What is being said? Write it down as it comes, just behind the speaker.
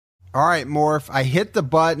All right, Morph, I hit the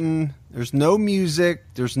button. There's no music.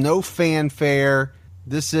 There's no fanfare.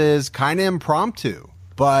 This is kind of impromptu,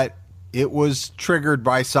 but it was triggered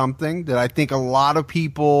by something that I think a lot of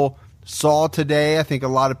people saw today. I think a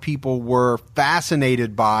lot of people were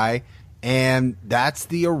fascinated by, and that's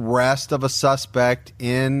the arrest of a suspect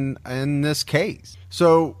in this case.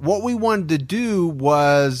 So what we wanted to do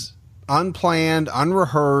was unplanned,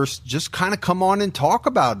 unrehearsed, just kind of come on and talk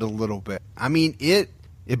about it a little bit. I mean, it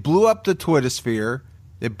blew up the Twitter sphere.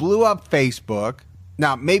 It blew up Facebook.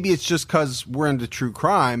 Now, maybe it's just because we're into true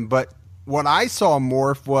crime, but what I saw,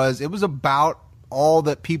 Morph, was it was about all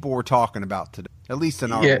that people were talking about today, at least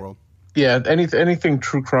in our world. Yeah, anything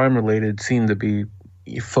true crime related seemed to be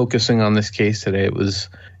focusing on this case today. It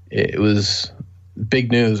was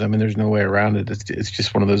big news. I mean, there's no way around it. It's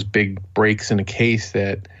just one of those big breaks in a case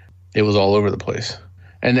that it was all over the place.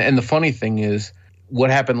 And the funny thing is, what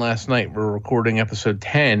happened last night? We're recording episode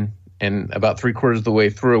 10, and about 3/4 of the way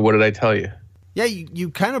through, what did I tell you? Yeah, you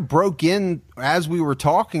kind of broke in as we were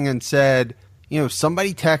talking and said,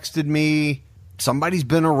 somebody texted me, somebody's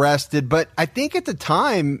been arrested. But I think at the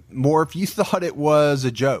time, Morph, you thought it was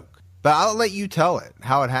a joke. But I'll let you tell it,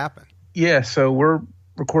 how it happened. Yeah, so we're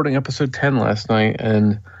recording episode 10 last night,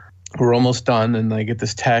 and we're almost done, and I get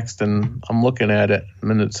this text, and I'm looking at it,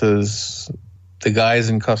 and it says, the guy's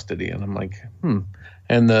in custody, and I'm like,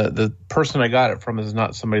 And the person I got it from is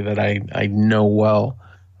not somebody that I know well.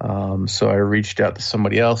 So I reached out to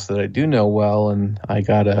somebody else that I do know well, and I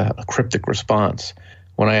got a cryptic response.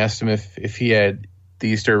 When I asked him if he had the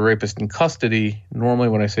East Area Rapist in custody, normally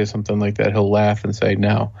when I say something like that, he'll laugh and say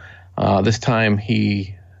no. This time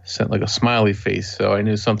he sent like a smiley face, so I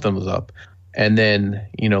knew something was up. And then,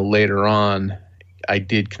 later on, I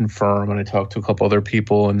did confirm, and I talked to a couple other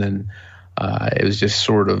people, and then it was just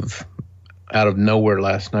sort of out of nowhere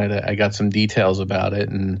last night. I got some details about it,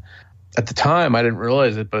 and at the time I didn't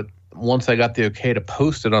realize it, but once I got the okay to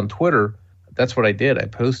post it on Twitter, that's what I did. I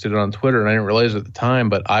posted it on Twitter, and I didn't realize it at the time,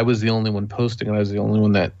 but I was the only one posting, and I was the only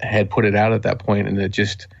one that had put it out at that point, and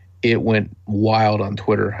it went wild on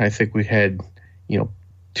Twitter. I think we had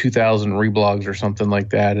 2,000 reblogs or something like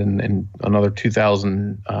that, and another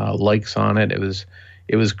 2,000 likes on it. It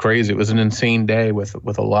was crazy. It was an insane day with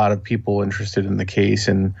a lot of people interested in the case,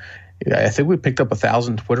 and I think we picked up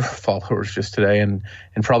 1,000 Twitter followers just today, and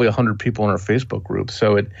probably 100 people in our Facebook group.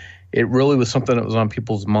 So it really was something that was on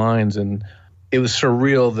people's minds, and it was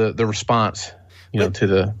surreal, the response, to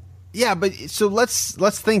the. Yeah, but so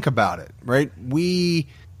let's think about it, right?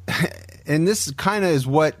 And this kind of is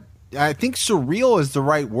what I think surreal is the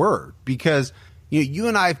right word, because you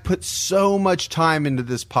and I have put so much time into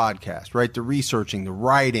this podcast, right? The researching, the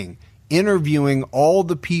writing, interviewing all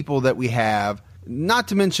the people that we have. Not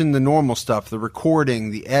to mention the normal stuff, the recording,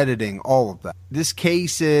 the editing, all of that. This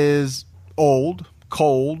case is old,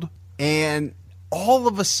 cold, and all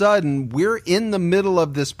of a sudden we're in the middle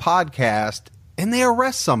of this podcast and they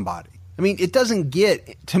arrest somebody. I mean, it doesn't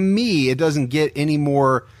get any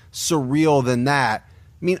more surreal than that.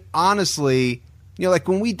 I mean, honestly, like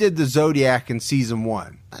when we did the Zodiac in season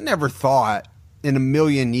 1, I never thought in a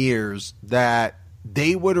million years that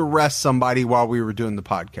they would arrest somebody while we were doing the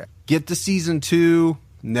podcast. Get to season 2,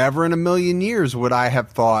 never in a million years would I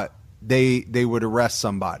have thought they would arrest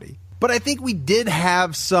somebody. But I think we did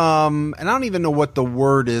have some, and I don't even know what the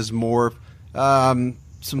word is more, some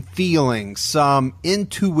feelings, some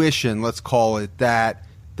intuition, let's call it, that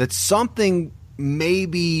something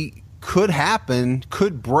maybe could happen,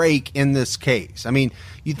 could break in this case. I mean,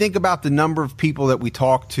 you think about the number of people that we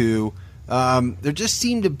talked to, there just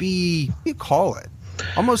seemed to be, what do you call it?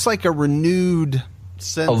 Almost like a renewed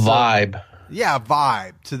sense. A vibe. A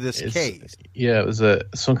vibe to this case. Yeah, it was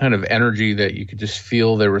some kind of energy that you could just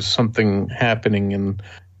feel there was something happening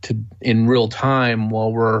in real time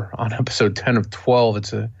while we're on episode 10 of 12.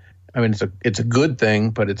 It's a good thing,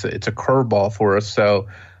 but it's a curveball for us. So,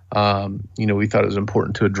 we thought it was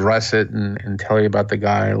important to address it and tell you about the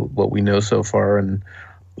guy, what we know so far, and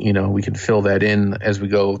we can fill that in as we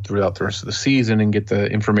go throughout the rest of the season and get the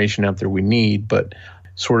information out there we need, but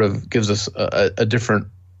sort of gives us a different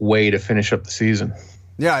way to finish up the season.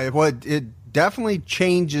 Yeah, it definitely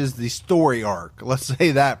changes the story arc. Let's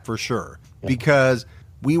say that for sure. Yeah. Because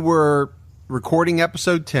we were recording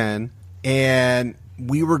episode 10 and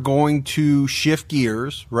we were going to shift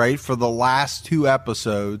gears, right, for the last 2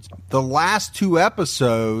 episodes. The last 2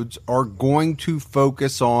 episodes are going to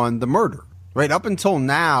focus on the murder. Right, up until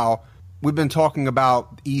now, we've been talking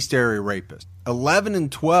about East Area Rapist. 11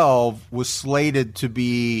 and 12 was slated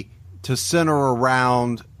to center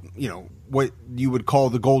around, what you would call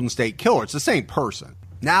the Golden State Killer. It's the same person.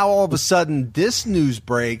 Now, all of a sudden, this news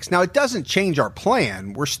breaks. Now, it doesn't change our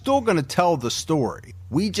plan. We're still going to tell the story.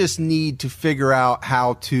 We just need to figure out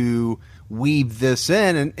how to weave this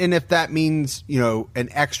in. And if that means, an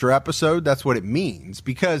extra episode, that's what it means.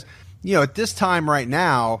 Because, at this time right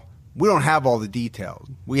now, we don't have all the details.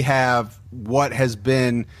 We have what has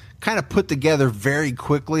been kind of put together very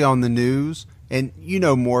quickly on the news. And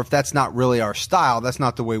more, if that's not really our style, that's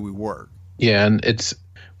not the way we work. Yeah, and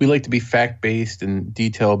we like to be fact-based and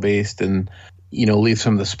detail-based and, leave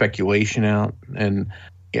some of the speculation out. And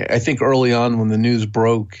I think early on when the news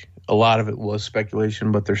broke, a lot of it was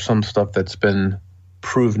speculation, but there's some stuff that's been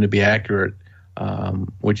proven to be accurate,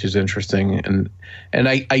 which is interesting. And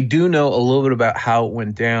I do know a little bit about how it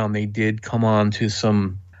went down. They did come on to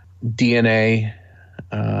some DNA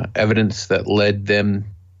evidence that led them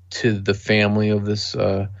to the family of this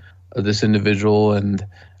individual, and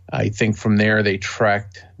I think from there they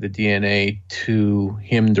tracked the DNA to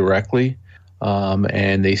him directly,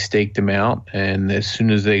 and they staked him out. And as soon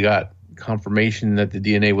as they got confirmation that the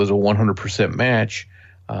DNA was a 100% match,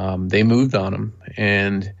 they moved on him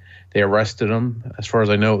and they arrested him. As far as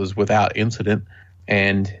I know, it was without incident,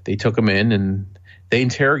 and they took him in and they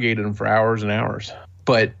interrogated him for hours and hours.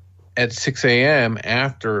 But at 6 a.m.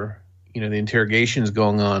 after the interrogation is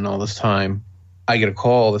going on all this time, I get a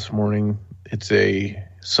call this morning. It's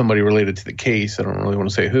somebody related to the case. I don't really want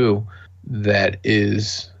to say who, that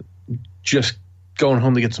is just going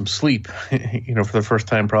home to get some sleep, for the first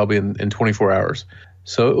time probably in 24 hours.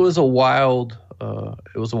 So it was a wild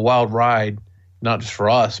ride, not just for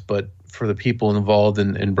us, but for the people involved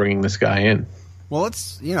in bringing this guy in. Well,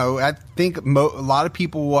 I think a lot of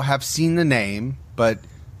people will have seen the name, but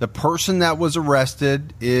the person that was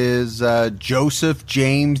arrested is Joseph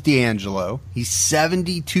James DeAngelo. He's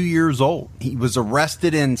 72 years old. He was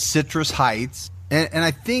arrested in Citrus Heights. And I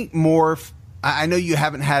think, Morph, I know you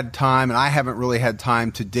haven't had time, and I haven't really had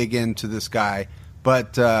time to dig into this guy,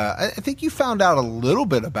 but I think you found out a little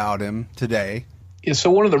bit about him today. Yeah, so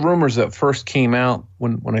one of the rumors that first came out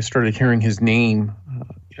when I started hearing his name,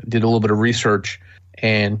 did a little bit of research,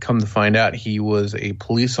 and come to find out he was a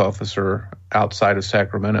police officer outside of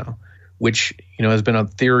Sacramento, which, has been a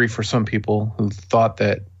theory for some people who thought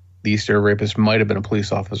that the East Area Rapist might have been a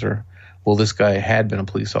police officer. Well, this guy had been a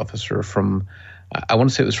police officer from, I want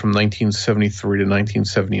to say it was from 1973 to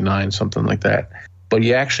 1979, something like that. But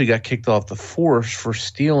he actually got kicked off the force for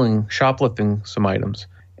shoplifting some items.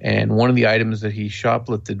 And one of the items that he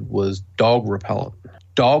shoplifted was dog repellent.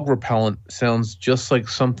 Dog repellent sounds just like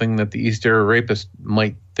something that the East Area Rapist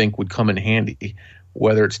might think would come in handy,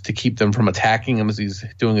 whether it's to keep them from attacking him as he's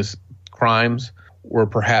doing his crimes, or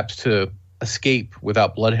perhaps to escape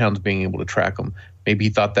without bloodhounds being able to track him. Maybe he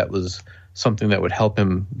thought that was something that would help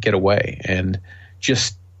him get away. And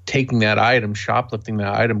just taking that item, shoplifting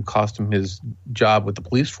that item, cost him his job with the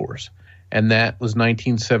police force. And that was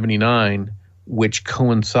 1979, which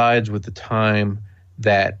coincides with the time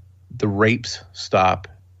that the rapes stop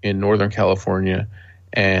in Northern California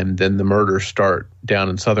and then the murders start down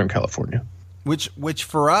in Southern California. Which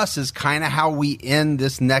for us is kind of how we end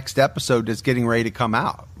this next episode that's getting ready to come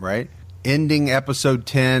out, right? Ending episode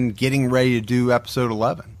 10, getting ready to do episode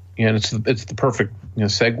 11. Yeah, and it's the perfect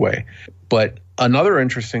segue. But another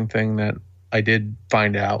interesting thing that I did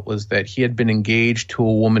find out was that he had been engaged to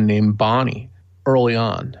a woman named Bonnie early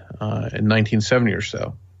on in 1970 or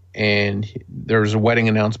so. And there was a wedding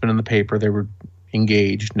announcement in the paper. They were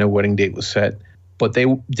engaged. No wedding date was set. But they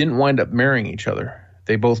didn't wind up marrying each other.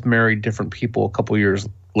 They both married different people a couple years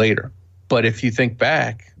later. But if you think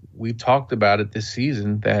back, we've talked about it this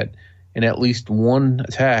season that in at least one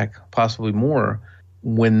attack, possibly more,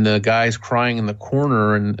 when the guy's crying in the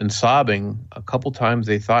corner and sobbing, a couple times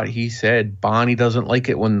they thought he said, Bonnie doesn't like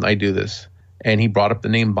it when I do this. And he brought up the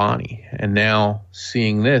name Bonnie. And now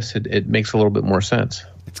seeing this, it makes a little bit more sense.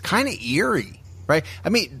 It's kind of eerie, right? I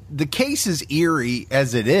mean, the case is eerie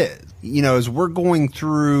as it is, as we're going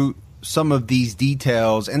through some of these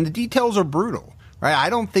details, and the details are brutal, right? I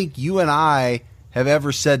don't think you and I have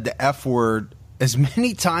ever said the F word as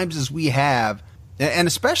many times as we have, and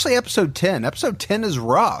especially episode 10. Episode 10 is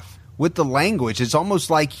rough with the language. It's almost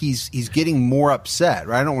like he's getting more upset,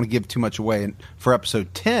 right? I don't want to give too much away for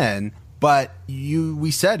episode 10, but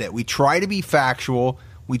we said it. We try to be factual.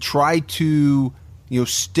 We try to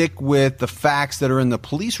stick with the facts that are in the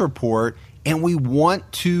police report, and we want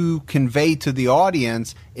to convey to the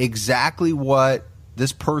audience exactly what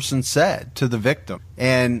this person said to the victim,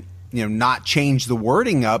 and not change the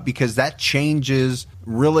wording up, because that changes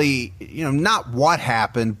really not what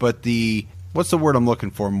happened, but what's the word I'm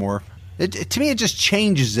looking for more? To me, it just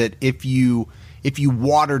changes it if you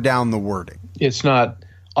water down the wording. It's not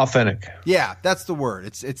Authentic. Yeah, that's the word.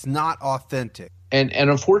 It's not authentic. And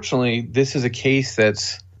unfortunately, this is a case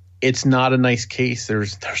it's not a nice case.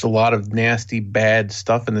 There's a lot of nasty, bad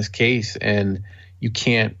stuff in this case, and you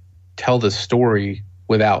can't tell this story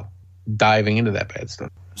without diving into that bad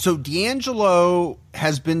stuff. So DeAngelo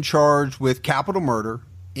has been charged with capital murder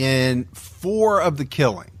in 4 of the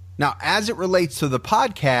killing. Now, as it relates to the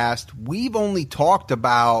podcast, we've only talked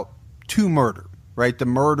about 2 murders, right? The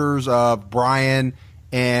murders of Brian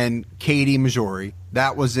and Katie Majori.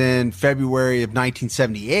 That was in February of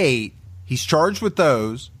 1978. He's charged with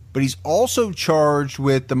those, but he's also charged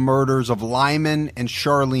with the murders of Lyman and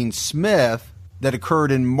Charlene Smith that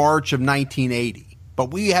occurred in March of 1980.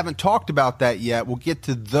 But we haven't talked about that yet. We'll get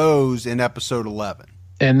to those in episode 11.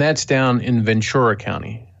 And that's down in Ventura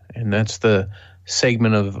County. And that's the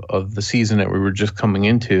segment of the season that we were just coming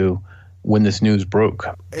into when this news broke.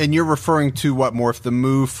 And you're referring to what, Morph, the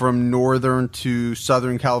move from northern to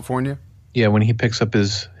southern California? Yeah, when he picks up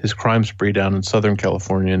his crime spree down in Southern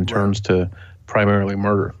California and turns to primarily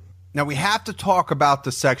murder. Now, we have to talk about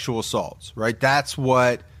the sexual assaults, right? That's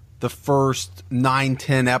what the first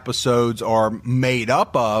 9-10 episodes are made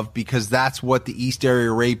up of, because that's what the East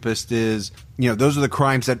Area Rapist is. You know, those are the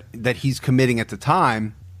crimes that he's committing at the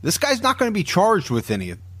time. This guy's not going to be charged with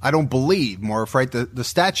any of them, I don't believe, Morph, right? The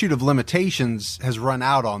statute of limitations has run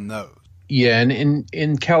out on those. Yeah, and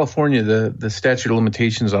in California, the statute of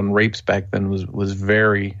limitations on rapes back then was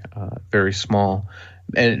very, very small.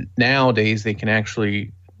 And nowadays, they can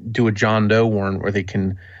actually do a John Doe warrant where they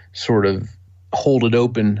can sort of hold it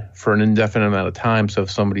open for an indefinite amount of time. So if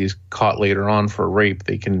somebody is caught later on for a rape,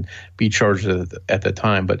 they can be charged at the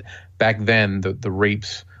time. But back then, the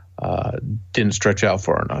rapes didn't stretch out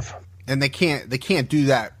far enough. And they can't do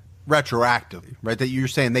that retroactively, right? That you're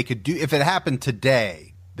saying they could do if it happened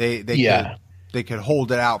today. They could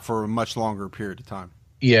hold it out for a much longer period of time.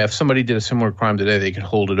 Yeah, if somebody did a similar crime today, they could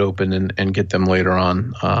hold it open and get them later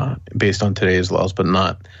on based on today's laws, but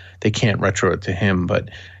they can't retro it to him. But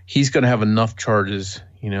he's going to have enough charges.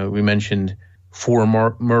 You know, we mentioned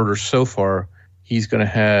 4 murders so far. He's going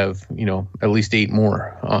to have, at least 8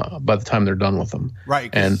 more by the time they're done with them.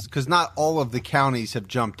 Right, because not all of the counties have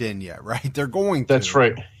jumped in yet, right? They're going to. That's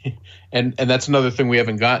right. And that's another thing we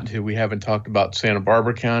haven't gotten to. We haven't talked about Santa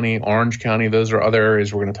Barbara County, Orange County. Those are other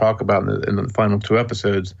areas we're going to talk about in the final 2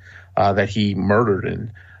 episodes that he murdered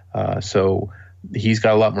in. So he's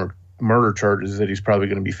got a lot more murder charges that he's probably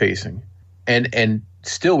going to be facing. And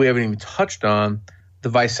still, we haven't even touched on the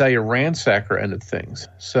Visalia ransacker end of things.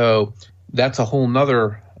 So that's a whole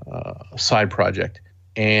nother side project.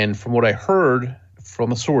 And from what I heard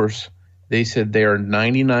from a source, they said they are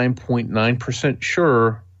 99.9%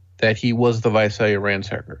 sure that he was the Visalia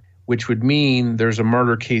ransacker, which would mean there's a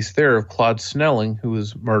murder case there of Claude Snelling, who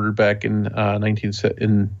was murdered back in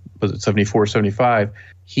 74, 75.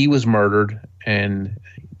 He was murdered and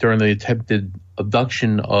during the attempted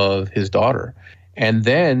abduction of his daughter. And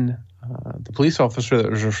then the police officer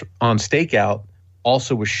that was on stakeout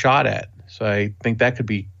also was shot at. So I think that could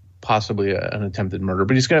be possibly an attempted murder.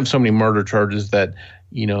 But he's going to have so many murder charges that,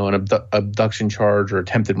 an abduction charge or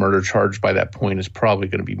attempted murder charge by that point is probably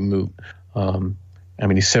going to be moot.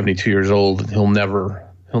 He's 72 years old. He'll never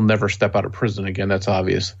step out of prison again. That's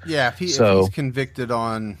obvious. Yeah, if he's convicted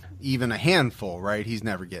on even a handful, right, he's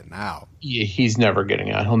never getting out. Yeah, he's never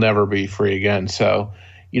getting out. He'll never be free again. So,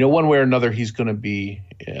 one way or another, he's going to be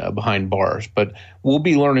behind bars. But we'll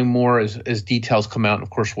be learning more as details come out. And of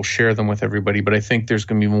course, we'll share them with everybody. But I think there's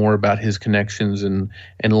going to be more about his connections and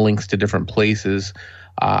links to different places.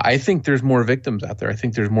 I think there's more victims out there. I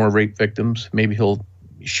think there's more rape victims. Maybe he'll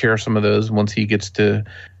share some of those once he gets to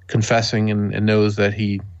confessing and knows that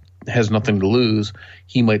he has nothing to lose.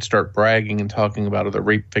 He might start bragging and talking about other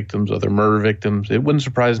rape victims, other murder victims. It wouldn't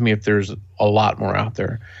surprise me if there's a lot more out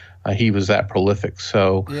there. He was that prolific.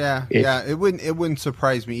 So it wouldn't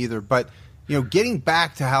surprise me either. But getting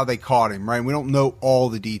back to how they caught him, right? We don't know all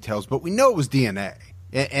the details, but we know it was DNA,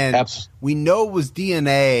 and we know it was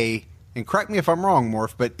DNA. And correct me if I'm wrong,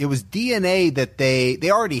 Morph, but it was DNA that they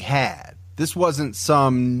already had. This wasn't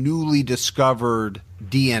some newly discovered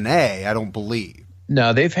DNA, I don't believe.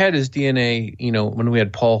 No, they've had his DNA. When we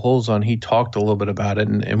had Paul Holes on, he talked a little bit about it,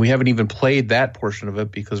 and we haven't even played that portion of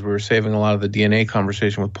it because we were saving a lot of the DNA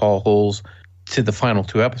conversation with Paul Holes to the final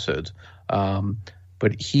 2 episodes.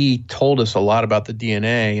 But he told us a lot about the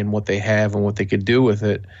DNA and what they have and what they could do with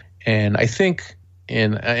it. And I think,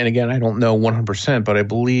 and again, I don't know 100%, but I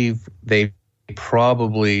believe they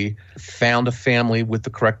probably found a family with the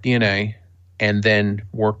correct DNA and then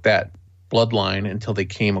worked that bloodline until they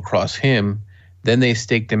came across him. Then they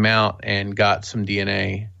staked him out and got some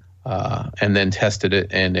DNA and then tested it,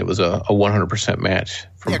 and it was a 100% match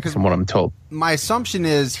from what I'm told. My assumption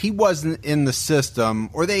is he wasn't in the system,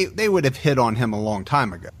 or they would have hit on him a long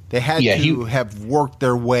time ago. They had to have worked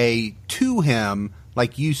their way to him,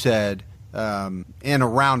 like you said, in a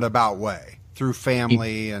roundabout way, through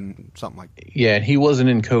family and something like that. Yeah, and he wasn't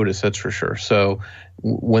in CODIS, that's for sure. So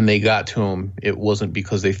when they got to him, it wasn't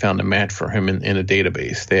because they found a match for him in a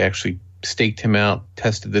database. They actually staked him out,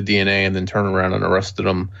 tested the DNA, and then turned around and arrested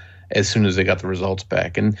him as soon as they got the results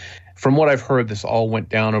back. And from what I've heard, this all went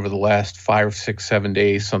down over the last 5, 6, 7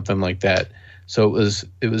 days, something like that. So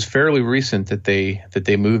it was fairly recent that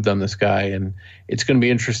they moved on this guy, and it's going to be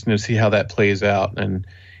interesting to see how that plays out. And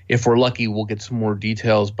if we're lucky, we'll get some more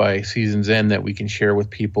details by season's end that we can share with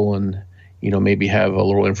people, and maybe have a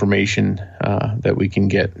little information that we can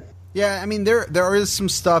get. Yeah, I mean there is some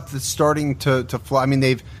stuff that's starting to fly. I mean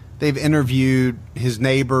they've interviewed his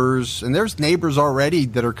neighbors, and there's neighbors already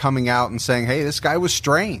that are coming out and saying, hey, this guy was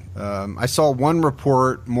strange. I saw one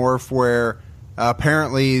report, Morph, where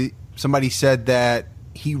apparently somebody said that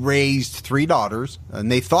he raised 3 daughters,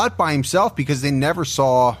 and they thought by himself because they never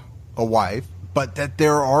saw a wife, but that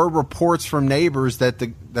there are reports from neighbors that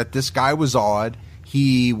this guy was odd.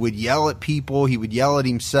 He would yell at people. He would yell at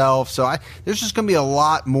himself. So there's just going to be a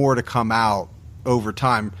lot more to come out over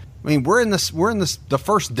time. I mean, we're in the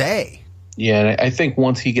first day. Yeah, and I think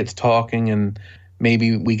once he gets talking, and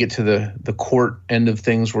maybe we get to the court end of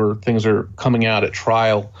things where things are coming out at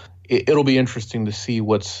trial, it'll be interesting to see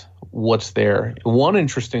what's there. One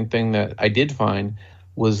interesting thing that I did find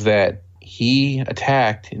was that he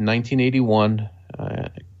attacked in 1981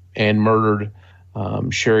 and murdered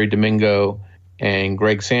Sherry Domingo and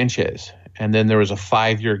Greg Sanchez. And then there was a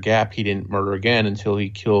 5-year gap. He didn't murder again until he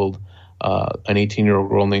killed an 18-year-old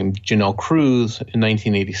girl named Janelle Cruz in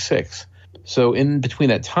 1986. So in between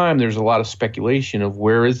that time, there's a lot of speculation of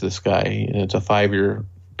where is this guy? And it's a 5-year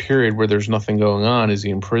period where there's nothing going on. Is he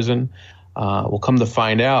in prison? We'll come to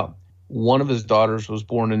find out. One of his daughters was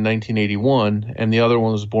born in 1981, and the other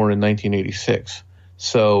one was born in 1986.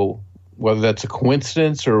 So whether that's a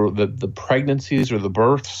coincidence or the pregnancies or the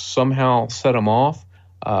births somehow set him off,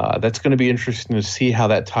 that's going to be interesting to see how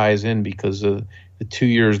that ties in, because the 2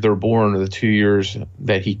 years they're born are the 2 years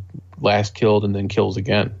that he last killed and then kills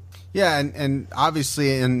again. Yeah, and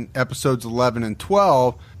obviously in episodes 11 and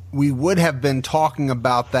 12, we would have been talking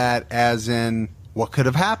about that as in what could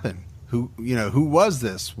have happened. Who was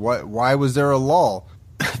this? Why was there a lull?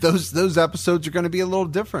 Those episodes are going to be a little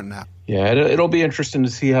different now. Yeah, it'll be interesting to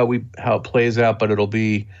see how it plays out, but it'll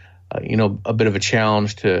be a bit of a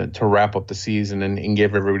challenge to wrap up the season and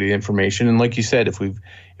give everybody the information. And like you said, if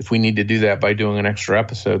we need to do that by doing an extra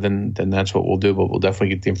episode, then that's what we'll do. But we'll definitely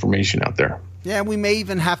get the information out there. Yeah, we may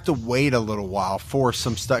even have to wait a little while for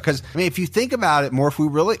some stuff, because I mean, if you think about it more, if we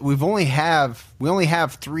only have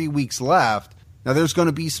 3 weeks left. Now, there's going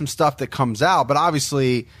to be some stuff that comes out, but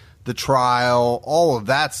obviously the trial, all of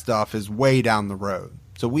that stuff is way down the road.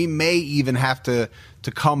 So we may even have to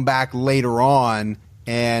come back later on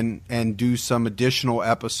and do some additional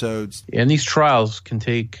episodes. And these trials can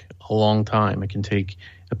take a long time. It can take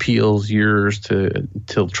appeals, years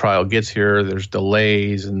till trial gets here. There's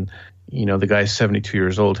delays, and the guy's 72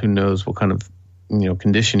 years old. Who knows what kind of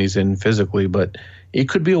condition he's in physically? But it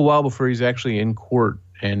could be a while before he's actually in court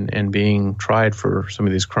and being tried for some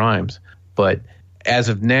of these crimes. But as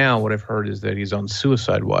of now, what I've heard is that he's on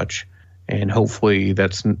suicide watch, and hopefully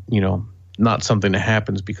that's not something that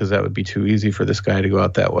happens, because that would be too easy for this guy to go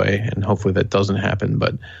out that way, and hopefully that doesn't happen.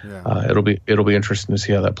 But it'll be interesting to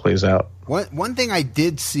see how that plays out. One thing I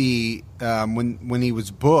did see when he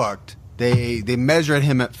was booked, they measured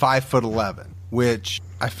him at 5'11", which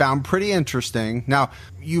I found pretty interesting. Now,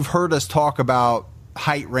 you've heard us talk about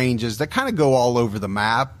height ranges that kind of go all over the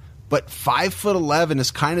map, but 5'11" is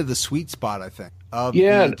kind of the sweet spot, I think, of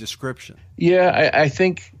the description. Yeah, I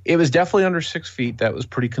think it was definitely under 6 feet. That was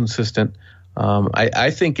pretty consistent. I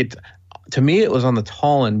think to me, it was on the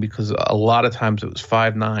tall end, because a lot of times it was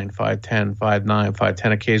 5'9", 5'10", 5'9",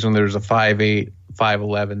 5'10". Occasionally there was a 5'8",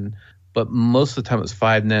 5'11", but most of the time it was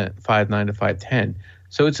 5'9" to 5'10".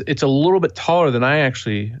 So it's a little bit taller than I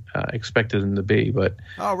actually expected him to be, but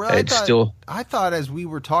oh, really? I thought as we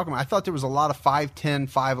were talking, I thought there was a lot of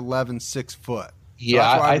 5'10", 5'11", 6 foot. So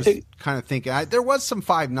yeah, I think kind of thinking there was some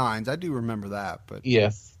 5'9s. I do remember that, but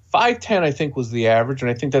yeah, 5'10" I think was the average,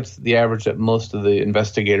 and I think that's the average that most of the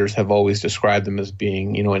investigators have always described them as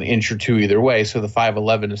being, an inch or two either way. So the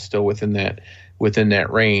 5'11" is still within within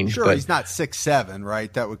that range. Sure, but he's not 6'7",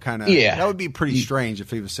 right? That would kind of Yeah. that would be pretty strange if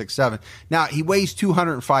he was 6'7". Now he weighs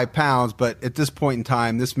 205 pounds, but at this point in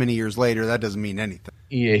time, this many years later, that doesn't mean anything.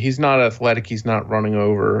 Yeah, he's not athletic. He's not running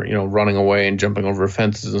away and jumping over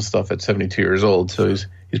fences and stuff at 72 years old. So he's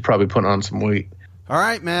probably putting on some weight. All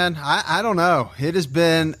right, man. I don't know. It has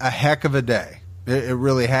been a heck of a day. It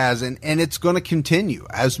really has, and it's going to continue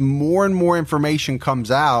as more and more information comes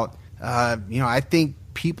out. I think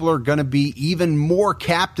people are going to be even more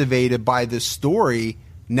captivated by this story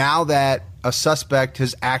now that a suspect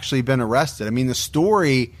has actually been arrested. I mean, the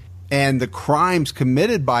story and the crimes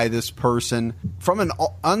committed by this person from an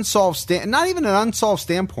unsolved not even an unsolved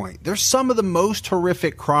standpoint. There's some of the most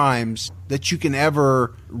horrific crimes that you can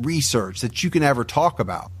ever research, that you can ever talk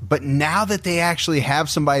about. But now that they actually have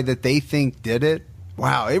somebody that they think did it,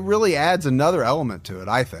 wow, it really adds another element to it,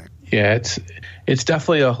 I think. Yeah, it's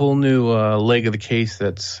definitely a whole new leg of the case.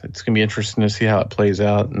 It's going to be interesting to see how it plays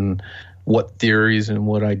out and what theories and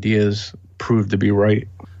what ideas prove to be right.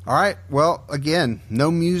 All right. Well, again, no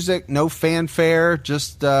music, no fanfare.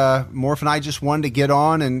 Just Morph and I just wanted to get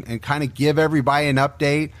on and kind of give everybody an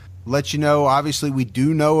update. Let you know, obviously, we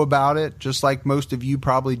do know about it, just like most of you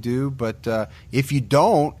probably do. But if you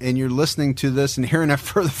don't and you're listening to this and hearing it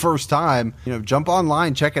for the first time, jump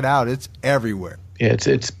online, check it out. It's everywhere. Yeah,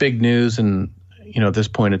 it's big news, and at this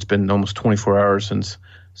point, it's been almost 24 hours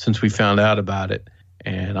since we found out about it,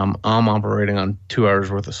 and I'm operating on 2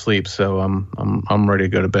 hours worth of sleep, so I'm ready to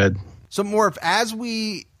go to bed. So, Morph, as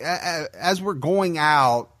we're going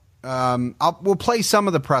out, we'll play some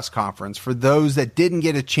of the press conference for those that didn't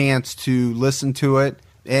get a chance to listen to it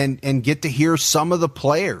and get to hear some of the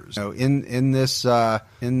players in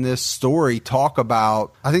this story talk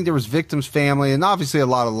about. I think there was victim's family and obviously a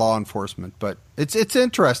lot of law enforcement, but it's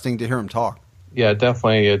interesting to hear them talk. Yeah,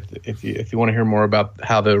 definitely. If you want to hear more about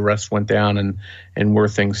how the arrest went down and where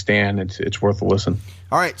things stand, it's worth a listen.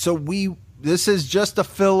 All right, so this is just a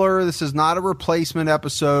filler. This is not a replacement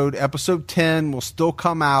episode. Episode 10 will still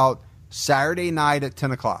come out Saturday night at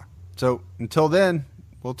 10 o'clock. So until then,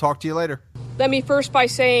 we'll talk to you later. Let me first by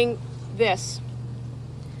saying this.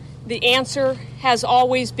 The answer has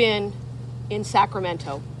always been in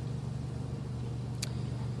Sacramento.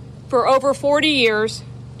 For over 40 years,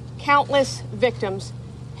 countless victims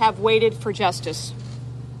have waited for justice.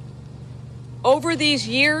 Over these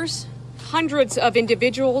years, hundreds of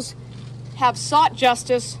individuals have sought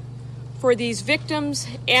justice for these victims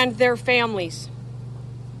and their families.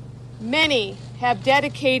 Many have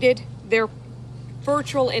dedicated their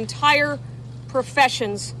virtual entire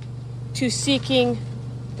professions to seeking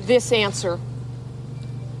this answer.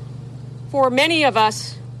 For many of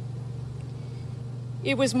us,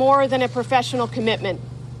 it was more than a professional commitment.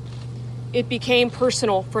 It became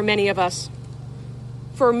personal for many of us.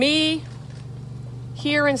 For me,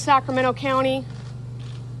 here in Sacramento County,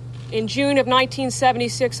 in June of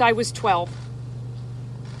 1976, I was 12.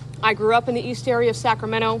 I grew up in the east area of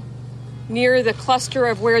Sacramento, near the cluster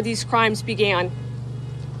of where these crimes began.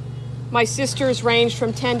 My sisters ranged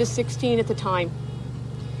from 10 to 16 at the time.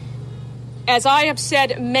 As I have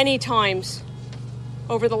said many times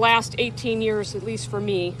over the last 18 years, at least for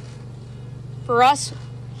me, for us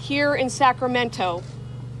here in Sacramento,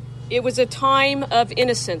 it was a time of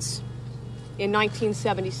innocence in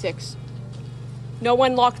 1976. No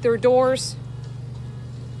one locked their doors.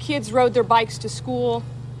 Kids rode their bikes to school.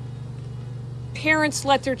 Parents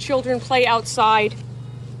let their children play outside.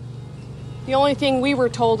 The only thing we were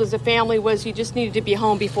told as a family was you just needed to be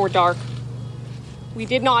home before dark. We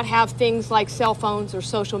did not have things like cell phones or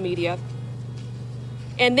social media.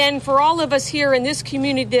 And then for all of us here in this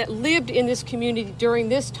community that lived in this community during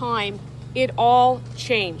this time, it all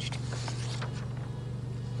changed.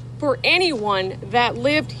 For anyone that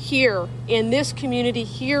lived here in this community,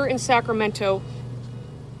 here in Sacramento,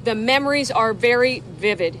 the memories are very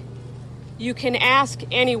vivid. You can ask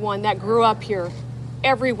anyone that grew up here.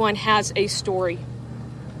 Everyone has a story.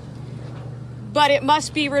 But it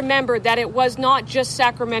must be remembered that it was not just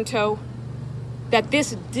Sacramento, that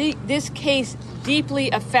this case deeply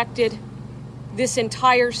affected this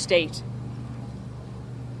entire state.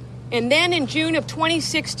 And then in June of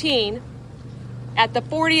 2016, at the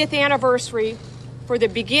 40th anniversary for the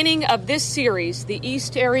beginning of this series, The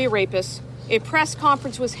East Area Rapists, a press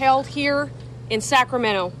conference was held here in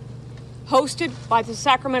Sacramento, hosted by the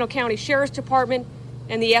Sacramento County Sheriff's Department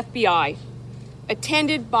and the FBI,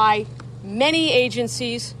 attended by many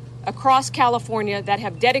agencies across California that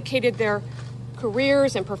have dedicated their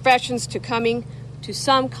careers and professions to coming to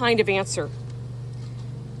some kind of answer.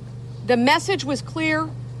 The message was clear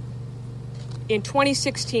in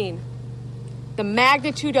 2016. The The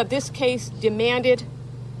magnitude of this case demanded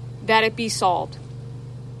that it be solved.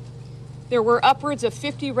 There were upwards of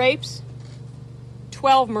 50 rapes,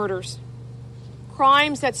 12 murders,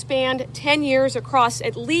 crimes that spanned 10 years across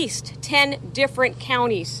at least 10 different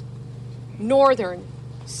counties, northern,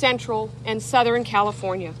 central, and southern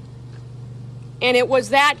California. And it was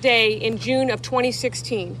that day in June of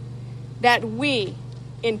 2016 that we,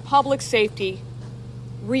 in public safety,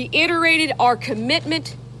 reiterated our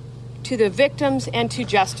commitment to the victims and to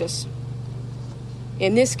justice.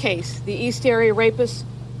 In this case, the East Area Rapist,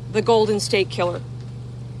 the Golden State Killer.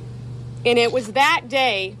 And it was that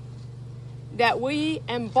day that we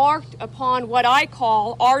embarked upon what I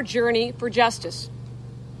call our journey for justice.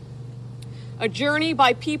 A journey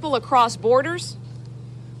by people across borders,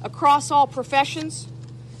 across all professions,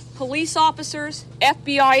 police officers,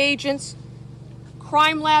 FBI agents,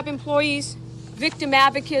 crime lab employees, victim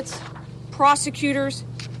advocates, prosecutors,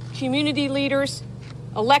 community leaders,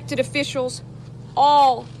 elected officials,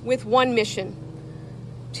 all with one mission: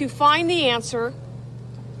 to find the answer,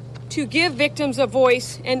 to give victims a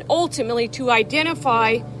voice, and ultimately to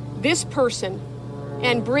identify this person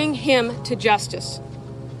and bring him to justice.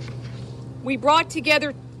 We brought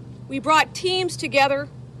teams together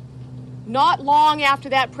not long after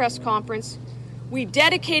that press conference. We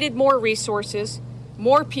dedicated more resources,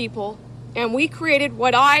 more people, and we created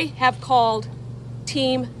what I have called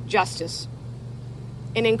Team Justice,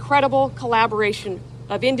 an incredible collaboration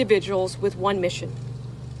of individuals with one mission.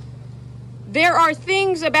 There are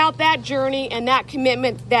things about that journey and that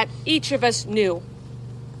commitment that each of us knew.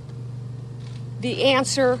 The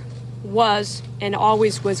answer was and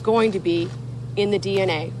always was going to be in the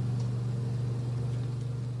DNA.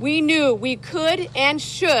 We knew we could and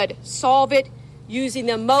should solve it using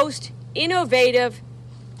the most innovative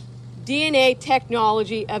DNA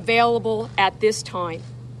technology available at this time.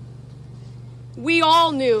 We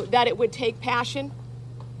all knew that it would take passion.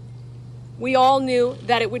 We all knew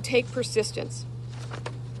that it would take persistence.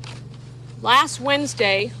 Last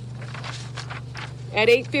Wednesday at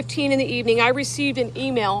 8:15 in the evening, I received an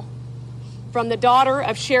email from the daughter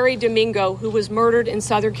of Sherry Domingo, who was murdered in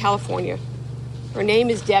Southern California. Her name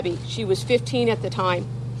is Debbie. She was 15 at the time.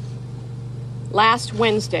 Last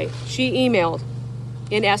Wednesday, she emailed,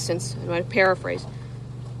 in essence, I'm going to paraphrase,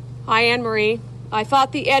 "Hi, Anne Marie. I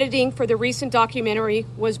thought the editing for the recent documentary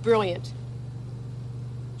was brilliant."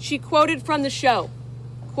 She quoted from the show,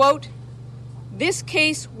 quote, "This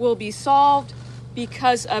case will be solved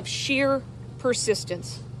because of sheer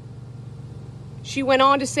persistence." She went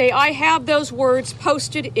on to say, "I have those words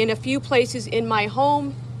posted in a few places in my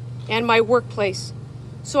home and my workplace,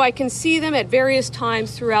 so I can see them at various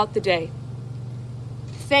times throughout the day.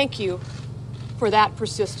 Thank you for that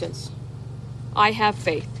persistence. I have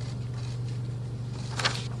faith."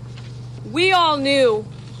 We all knew,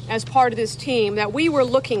 as part of this team, that we were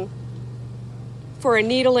looking for a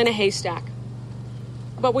needle in a haystack,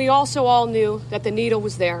 but we also all knew that the needle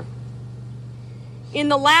was there. In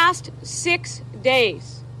the last 6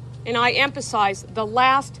 days, and I emphasize the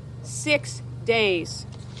last 6 days,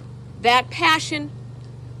 that passion,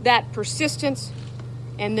 that persistence,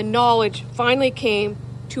 and the knowledge finally came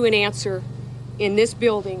to an answer in this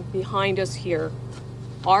building behind us here,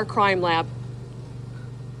 our crime lab.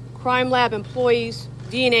 Crime lab employees,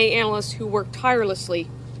 DNA analysts who worked tirelessly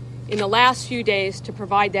in the last few days to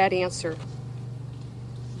provide that answer.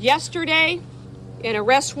 Yesterday, an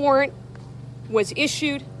arrest warrant was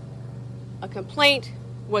issued, a complaint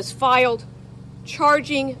was filed,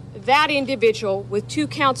 charging that individual with 2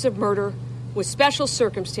 counts of murder with special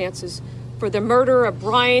circumstances for the murder of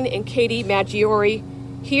Brian and Katie Maggiore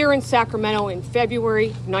here in Sacramento in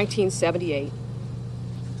February 1978.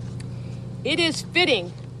 It is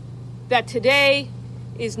fitting that today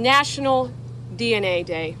is National DNA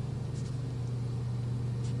Day.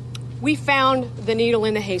 We found the needle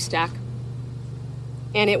in the haystack,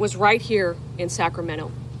 and it was right here in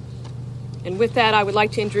Sacramento. And with that, I would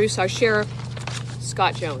like to introduce our Sheriff,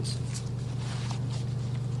 Scott Jones.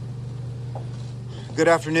 Good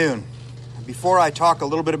afternoon. Before I talk a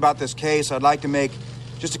little bit about this case, I'd like to make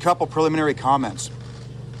just a couple preliminary comments.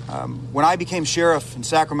 When I became sheriff in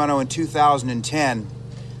Sacramento in 2010,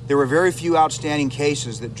 there were very few outstanding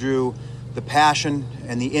cases that drew the passion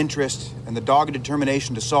and the interest and the dogged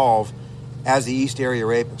determination to solve as the East Area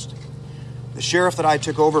Rapist. The sheriff that I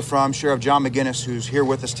took over from, Sheriff John McGinnis, who's here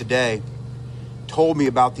with us today, told me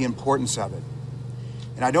about the importance of it.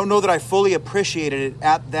 And I don't know that I fully appreciated it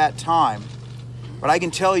at that time, but I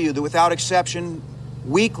can tell you that without exception,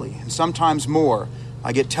 weekly, and sometimes more,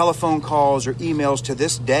 I get telephone calls or emails to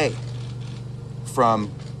this day from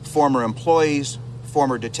former employees,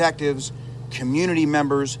 former detectives, community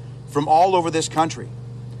members from all over this country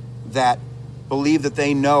that believe that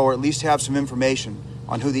they know or at least have some information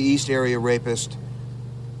on who the East Area Rapist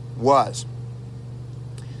was.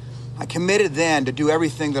 I committed then to do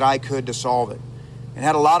everything that I could to solve it, and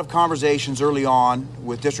had a lot of conversations early on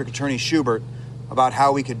with District Attorney Schubert about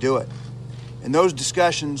how we could do it. And those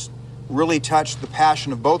discussions really touched the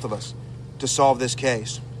passion of both of us to solve this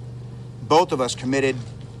case. Both of us committed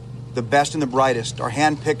the best and the brightest, our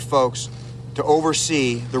hand-picked folks, to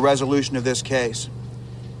oversee the resolution of this case,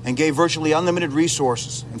 and gave virtually unlimited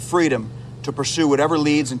resources and freedom to pursue whatever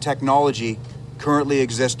leads and technology currently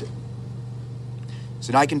existed.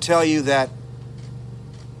 So I can tell you that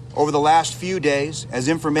over the last few days, as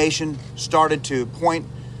information started to point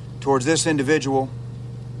towards this individual,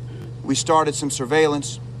 we started some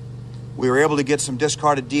surveillance, we were able to get some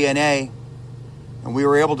discarded DNA, and we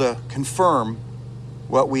were able to confirm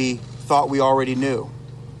what we thought we already knew,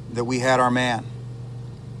 that we had our man.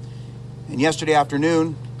 And yesterday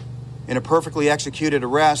afternoon, in a perfectly executed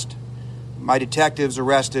arrest, my detectives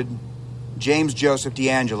arrested James Joseph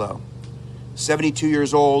DeAngelo, 72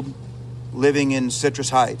 years old, living in Citrus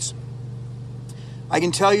Heights. I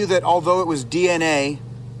can tell you that although it was DNA,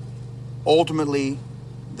 ultimately,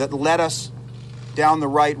 that led us down the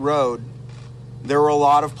right road, there were a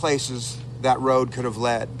lot of places that road could have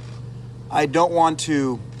led. I don't want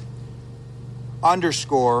to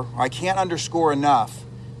underscore, I can't underscore enough,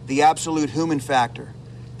 the absolute human factor,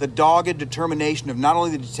 the dogged determination of not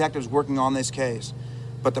only the detectives working on this case,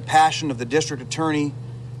 but the passion of the district attorney,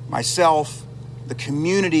 myself, the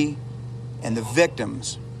community, and the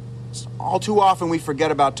victims. All too often we forget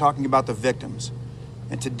about talking about the victims.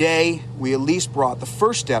 And today we at least brought the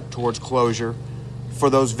first step towards closure for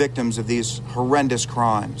those victims of these horrendous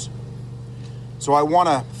crimes. So I want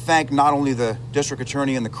to thank not only the district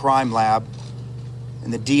attorney and the crime lab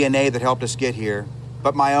and the DNA that helped us get here,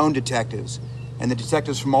 but my own detectives and the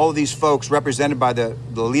detectives from all of these folks represented by the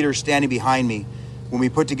leaders standing behind me when we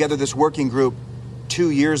put together this working group 2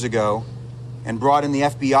 years ago and brought in the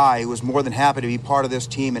FBI, who was more than happy to be part of this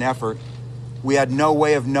team and effort. We had no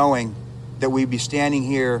way of knowing that we'd be standing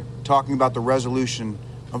here talking about the resolution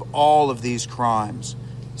of all of these crimes.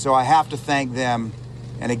 So I have to thank them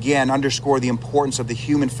and again underscore the importance of the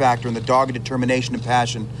human factor and the dogged determination and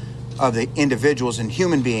passion of the individuals and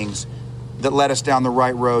human beings that led us down the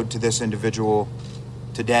right road to this individual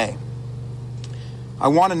today. I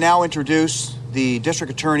want to now introduce the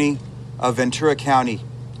District Attorney of Ventura County,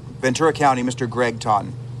 Mr. Greg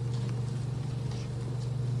Totten.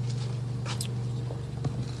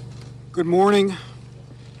 Good morning.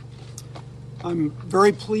 I'm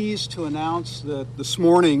very pleased to announce that this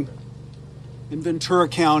morning in Ventura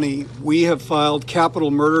County, we have filed capital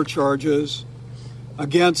murder charges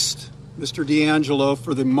against Mr. DeAngelo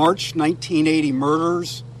for the March 1980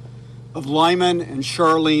 murders of Lyman and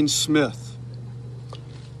Charlene Smith.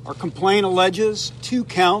 Our complaint alleges 2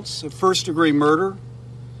 counts of first-degree murder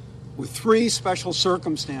with 3 special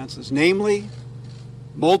circumstances, namely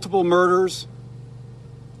multiple murders,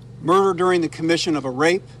 murder during the commission of a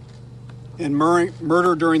rape, and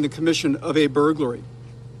murder during the commission of a burglary.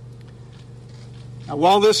 Now,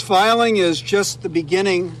 while this filing is just the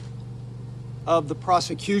beginning of the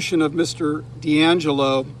prosecution of Mr.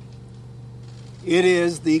 DeAngelo, it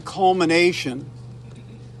is the culmination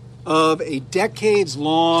of a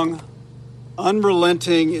decades-long,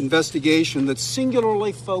 unrelenting investigation that's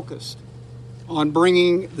singularly focused on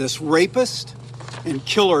bringing this rapist and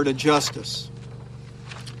killer to justice.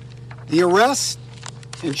 The arrest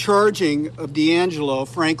and charging of DeAngelo,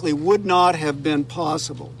 frankly, would not have been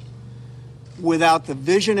possible without the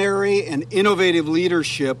visionary and innovative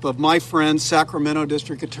leadership of my friend, Sacramento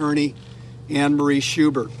District Attorney Anne Marie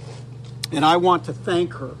Schubert. And I want to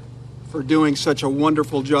thank her for doing such a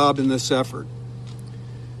wonderful job in this effort.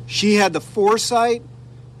 She had the foresight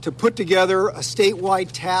to put together a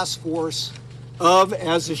statewide task force of,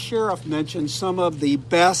 as the sheriff mentioned, some of the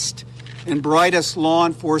best and brightest law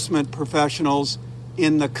enforcement professionals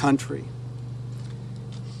in the country.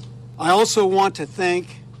 I also want to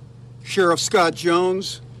thank Sheriff Scott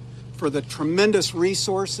Jones for the tremendous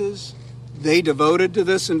resources they devoted to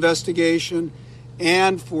this investigation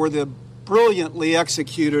and for the brilliantly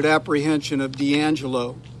executed apprehension of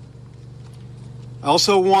DeAngelo. I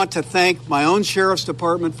also want to thank my own Sheriff's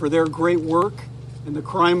Department for their great work in the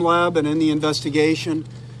crime lab and in the investigation,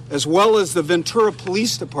 as well as the Ventura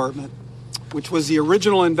Police Department, which was the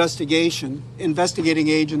original investigating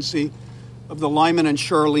agency of the Lyman and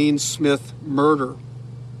Charlene Smith murder.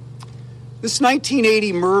 This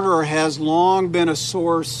 1980 murder has long been a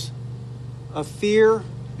source of fear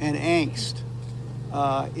and angst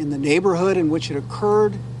in the neighborhood in which it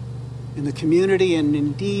occurred, in the community, and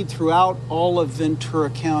indeed throughout all of Ventura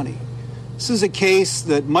County. This is a case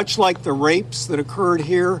that, much like the rapes that occurred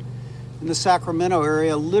here in the Sacramento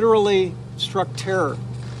area, literally struck terror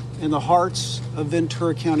in the hearts of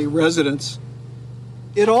Ventura County residents.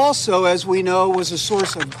 It also, as we know, was a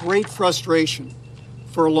source of great frustration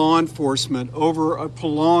for law enforcement over a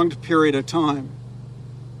prolonged period of time.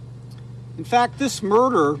 In fact, this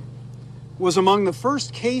murder was among the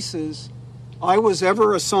first cases I was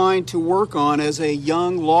ever assigned to work on as a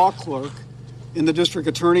young law clerk in the district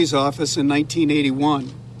attorney's office in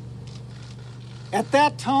 1981. At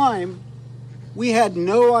that time, we had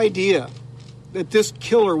no idea that this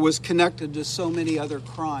killer was connected to so many other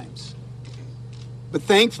crimes. But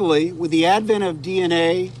thankfully, with the advent of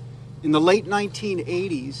DNA in the late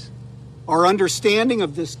 1980s, our understanding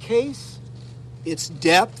of this case, its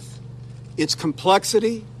depth, its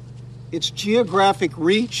complexity, its geographic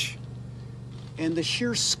reach, and the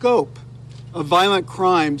sheer scope of violent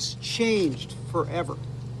crimes changed forever.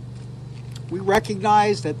 We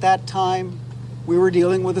recognized at that time we were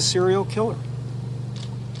dealing with a serial killer.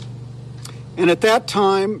 And at that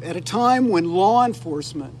time, at a time when law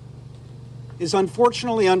enforcement is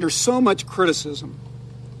unfortunately under so much criticism,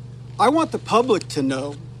 I want the public to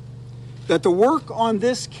know that the work on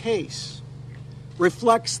this case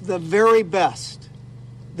reflects the very best,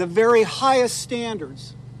 the very highest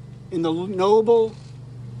standards in the noble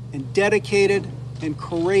and dedicated and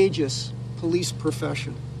courageous police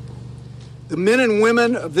profession. The men and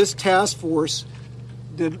women of this task force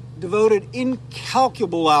devoted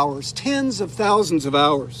incalculable hours, tens of thousands of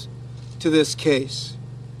hours, to this case.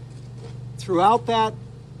 Throughout that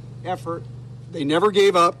effort, they never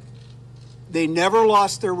gave up, they never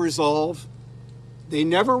lost their resolve, they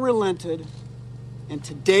never relented, and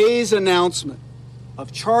today's announcement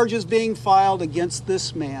of charges being filed against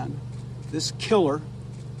this man, this killer,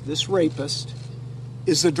 this rapist,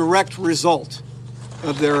 is the direct result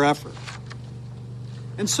of their effort.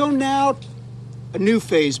 And so now a new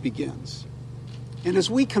phase begins. And as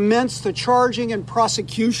we commence the charging and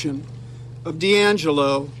prosecution of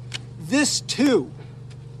DeAngelo, this too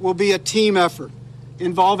will be a team effort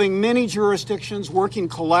involving many jurisdictions working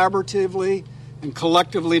collaboratively and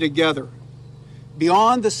collectively together.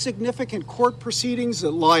 Beyond the significant court proceedings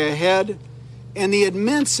that lie ahead and the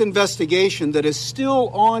immense investigation that is still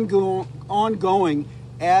ongoing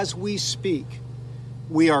as we speak,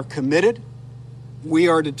 we are committed, we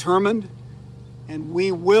are determined, and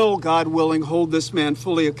we will, God willing, hold this man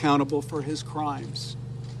fully accountable for his crimes.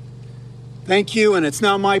 Thank you, and it's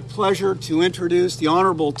now my pleasure to introduce the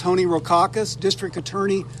Honorable Tony Rackauckas, District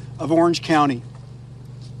Attorney of Orange County.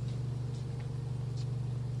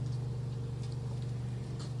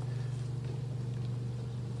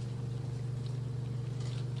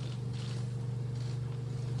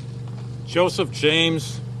 Joseph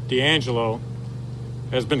James DeAngelo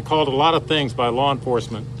has been called a lot of things by law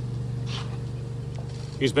enforcement.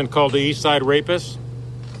 He's been called the East Side Rapist.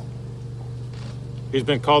 He's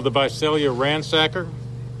been called the Visalia Ransacker,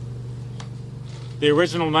 the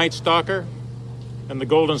original Night Stalker, and the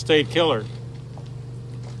Golden State Killer.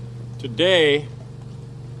 Today,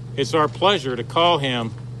 it's our pleasure to call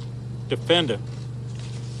him defendant.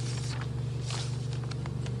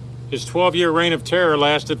 His 12-year reign of terror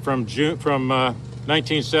lasted from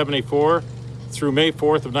 1974 through May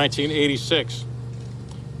 4th of 1986.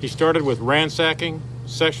 He started with ransacking,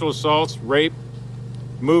 sexual assaults, rape,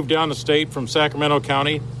 moved down the state from Sacramento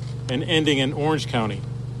County and ending in Orange County.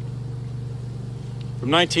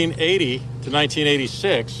 From 1980 to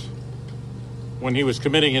 1986, when he was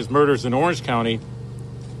committing his murders in Orange County,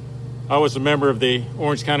 I was a member of the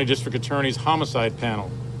Orange County District Attorney's homicide panel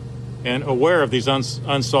and aware of these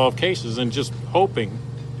unsolved cases and just hoping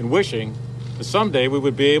and wishing that someday we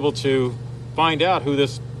would be able to find out who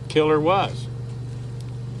this killer was.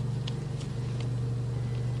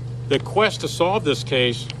 The quest to solve this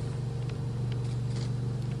case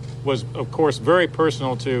was, of course, very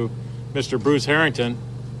personal to Mr. Bruce Harrington.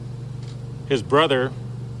 His brother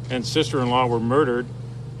and sister-in-law were murdered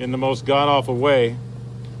in the most god-awful way.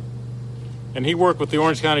 And he worked with the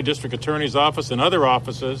Orange County District Attorney's Office and other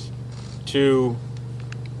offices to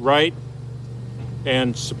write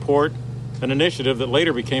and support an initiative that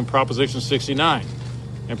later became Proposition 69.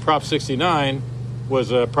 And Prop 69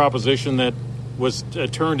 was a proposition that was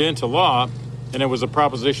turned into law, and it was a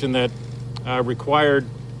proposition that required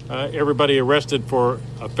everybody arrested for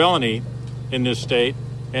a felony in this state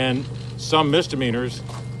and some misdemeanors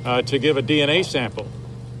to give a DNA sample.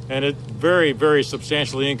 And it very, very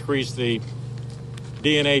substantially increased the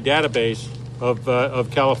DNA database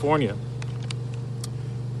of California.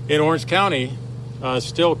 in Orange County,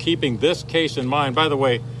 still keeping this case in mind. By the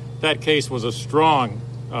way, that case was a strong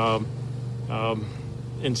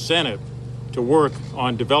incentive to work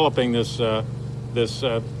on developing this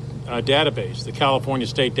database, the California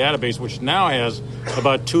State Database, which now has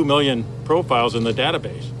about 2 million profiles in the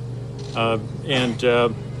database. And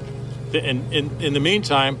in the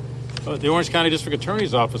meantime, the Orange County District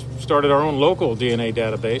Attorney's Office started our own local DNA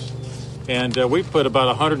database, and we put about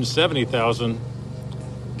 170,000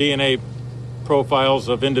 DNA profiles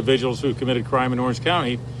of individuals who committed crime in Orange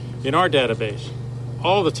County in our database.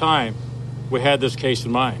 All the time, we had this case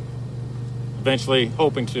in mind, eventually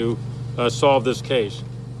hoping to solve this case.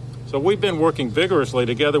 So we've been working vigorously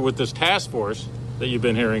together with this task force that you've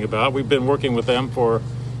been hearing about. We've been working with them for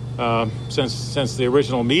since the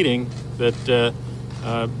original meeting that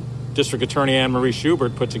District Attorney Anne Marie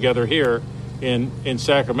Schubert put together here in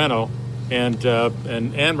Sacramento. And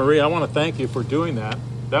Anne Marie, I want to thank you for doing that.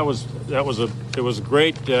 It was a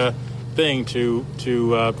great thing to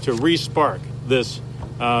re-spark this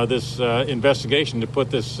investigation, to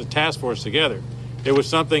put this task force together. It was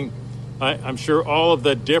something I'm sure all of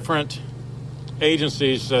the different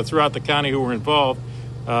agencies throughout the county who were involved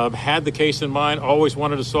had the case in mind, always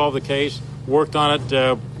wanted to solve the case, worked on it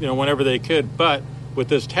whenever they could. But with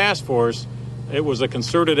this task force, it was a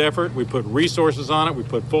concerted effort. We put resources on it. We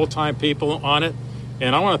put full-time people on it.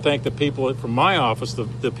 And I want to thank the people from my office,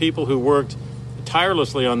 the people who worked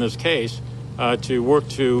tirelessly on this case to work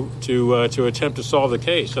to attempt to solve the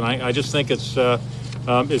case. And I just think it's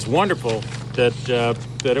wonderful that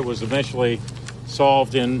it was eventually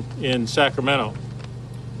solved in Sacramento.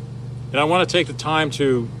 And I want to take the time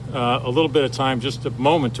to a little bit of time, just a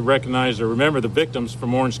moment, to recognize or remember the victims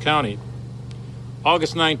from Orange County.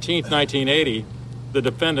 August 19th, 1980, the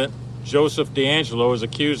defendant, Joseph DeAngelo, is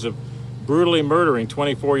accused of brutally murdering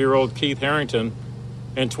 24-year-old Keith Harrington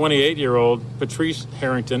and 28-year-old Patrice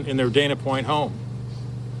Harrington in their Dana Point home.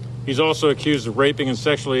 He's also accused of raping and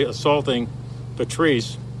sexually assaulting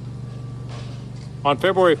Patrice. On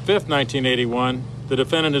February 5th, 1981, the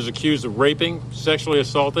defendant is accused of raping, sexually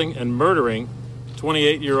assaulting, and murdering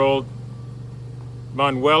 28-year-old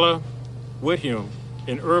Manuela Whithume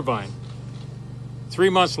in Irvine. 3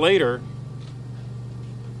 months later,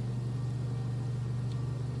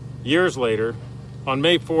 years later, on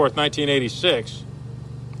May 4th, 1986,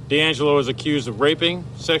 DeAngelo is accused of raping,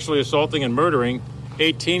 sexually assaulting, and murdering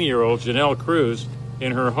 18-year-old Janelle Cruz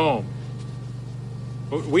in her home.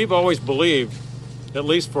 We've always believed, at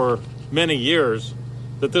least for many years,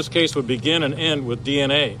 that this case would begin and end with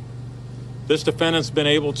DNA. This defendant's been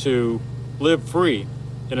able to live free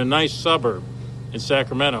in a nice suburb in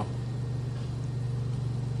Sacramento.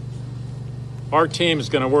 Our team is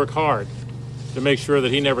going to work hard to make sure that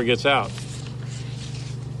he never gets out.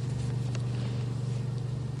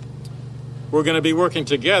 We're going to be working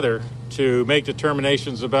together to make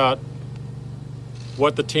determinations about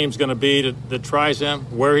what the team's going to be that tries him,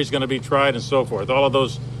 where he's going to be tried, and so forth. All of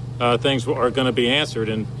those things are going to be answered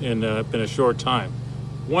in a short time.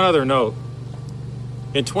 One other note.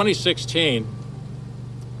 In 2016,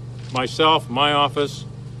 myself, my office,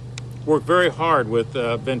 worked very hard with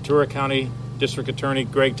Ventura County District Attorney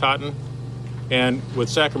Greg Totten and with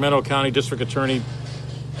Sacramento County District Attorney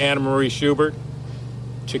Anne Marie Schubert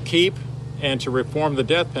to keep and to reform the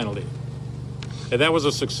death penalty. And that was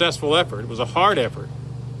a successful effort. It was a hard effort,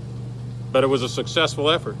 but it was a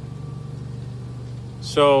successful effort.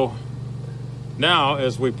 So now,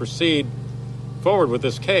 as we proceed forward with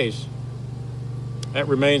this case, that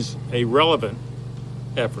remains a relevant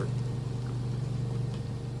effort.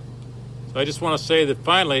 So I just want to say that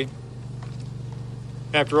finally,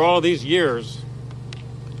 after all these years,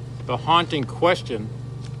 the haunting question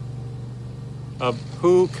of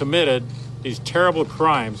who committed these terrible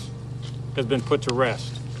crimes has been put to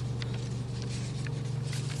rest.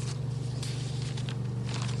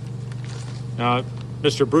 Now,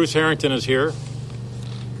 Mr. Bruce Harrington is here,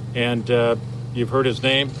 and you've heard his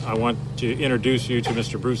name. I want to introduce you to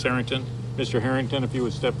Mr. Bruce Harrington. Mr. Harrington, if you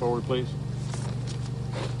would step forward, please.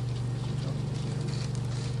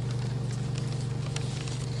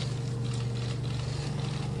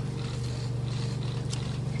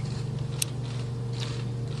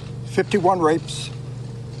 "51 rapes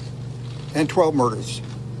and 12 murders.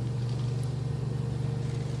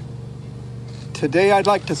 Today I'd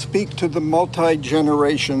like to speak to the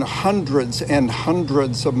hundreds and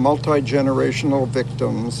hundreds of multi-generational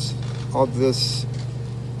victims of this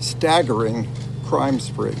staggering crime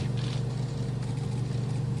spree.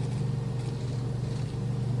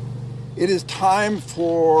 It is time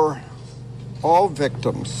for all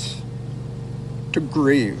victims to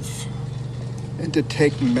grieve and to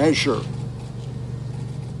take measure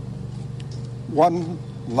one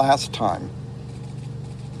last time,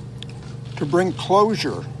 to bring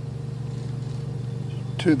closure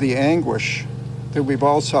to the anguish that we've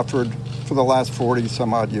all suffered for the last 40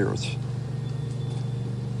 some odd years.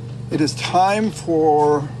 It is time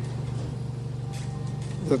for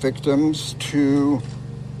the victims to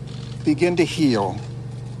begin to heal.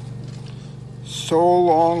 So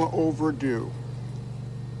long overdue.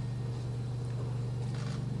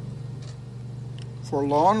 For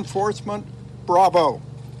law enforcement, bravo.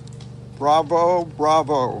 Bravo,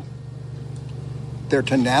 bravo. Their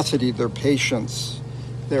tenacity, their patience,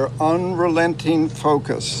 their unrelenting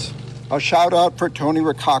focus. A shout out for Tony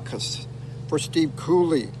Rackauckas, for Steve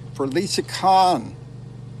Cooley, for Lisa Kahn,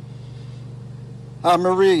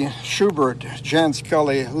 Marie Schubert, Jan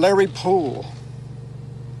Scully, Larry Poole.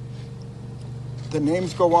 The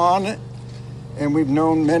names go on, and we've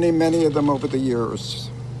known many, many of them over the years.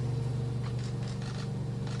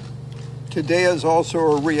 Today is also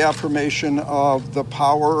a reaffirmation of the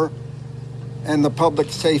power and the public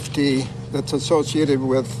safety that's associated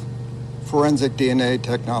with forensic DNA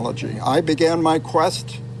technology. I began my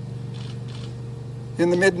quest in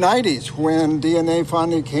the mid-90s when DNA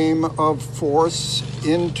finally came of force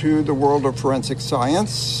into the world of forensic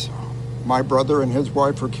science. My brother and his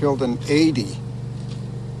wife were killed in '80.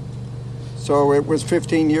 So it was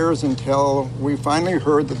 15 years until we finally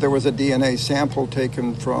heard that there was a DNA sample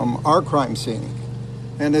taken from our crime scene.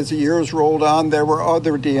 And as the years rolled on, there were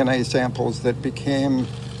other DNA samples that became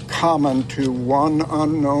common to one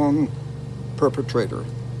unknown perpetrator.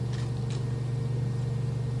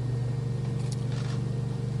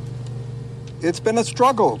 It's been a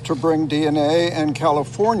struggle to bring DNA and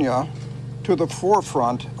California to the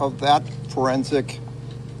forefront of that forensic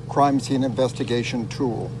crime scene investigation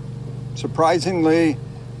tool. Surprisingly,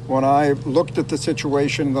 when I looked at the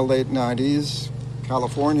situation in the late 90s,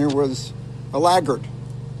 California was a laggard.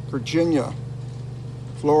 Virginia,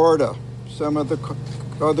 Florida, some of the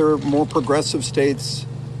other more progressive states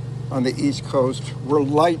on the East Coast were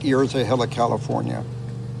light years ahead of California.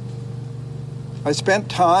 I spent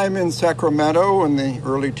time in Sacramento in the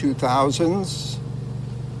early 2000s,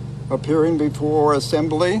 appearing before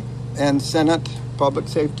Assembly and Senate Public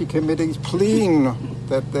Safety Committees, pleading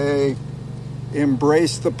that they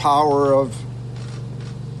embrace the power of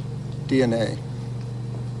DNA.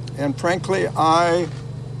 And frankly, I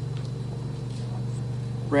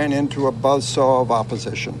ran into a buzzsaw of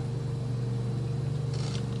opposition.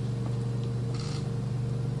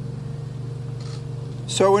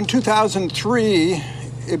 So in 2003,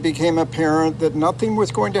 it became apparent that nothing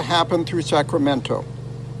was going to happen through Sacramento.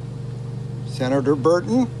 Senator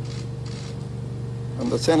Burton on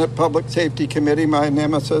the Senate Public Safety Committee, my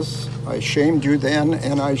nemesis, I shamed you then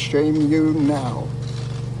and I shame you now.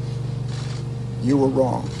 You were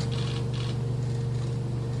wrong.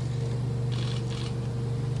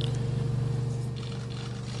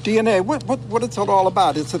 DNA, what is it all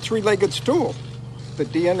about? It's a three-legged stool. The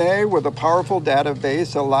DNA with a powerful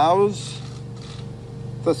database allows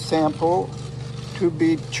the sample to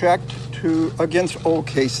be checked against old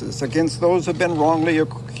cases, against those that have been wrongly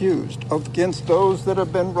accused, against those that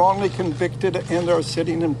have been wrongly convicted and are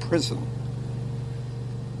sitting in prison.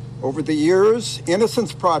 Over the years,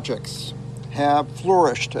 innocence projects have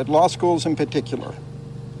flourished at law schools in particular,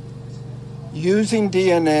 using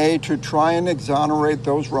DNA to try and exonerate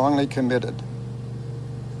those wrongly committed.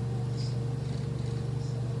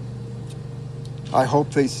 I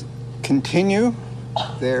hope they continue.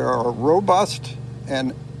 They are a robust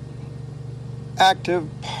and active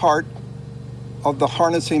part of the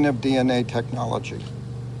harnessing of DNA technology.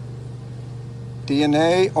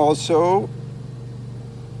 DNA also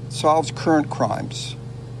solves current crimes.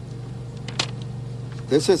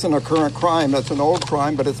 This isn't a current crime, it's an old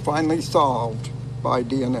crime, but it's finally solved by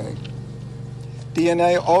DNA.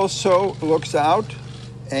 DNA also looks out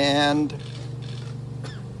and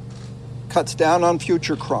cuts down on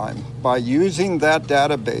future crime by using that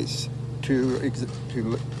database to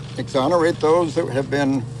exonerate those that have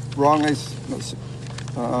been wrongly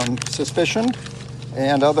suspicioned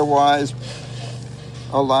and otherwise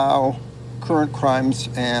allow current crimes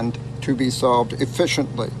and to be solved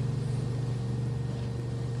efficiently.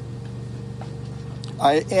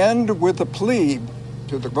 I end with a plea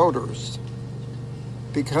to the voters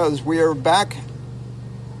because we are back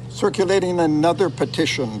circulating another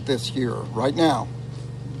petition this year, right now.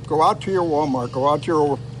 Go out to your Walmart, go out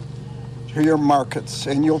to your markets,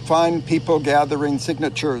 and you'll find people gathering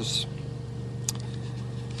signatures.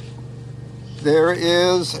 There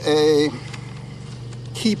is a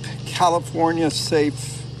Keep California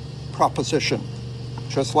Safe proposition,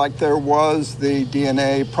 just like there was the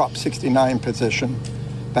DNA Prop 69 position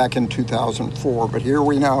back in 2004. But here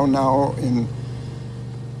we now in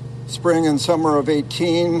spring and summer of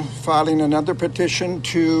 18, filing another petition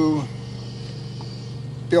to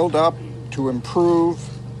build up, to improve,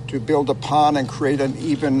 to build upon and create an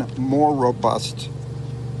even more robust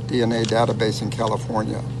DNA database in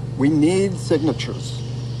California. We need signatures.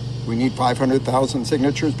 We need 500,000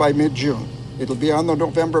 signatures by mid-June. It'll be on the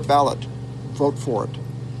November ballot. Vote for it.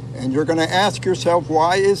 And you're going to ask yourself,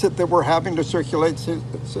 why is it that we're having to circulate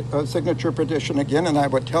a signature petition again? And I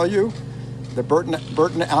would tell you, the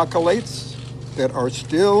Burton acolytes that are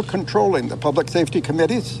still controlling the public safety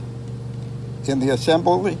committees in the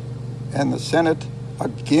Assembly and the Senate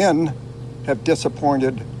again have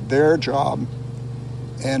disappointed their job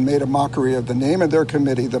and made a mockery of the name of their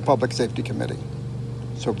committee, the Public Safety Committee.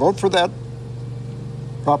 So vote for that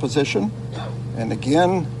proposition. And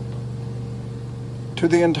again, to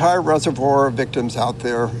the entire reservoir of victims out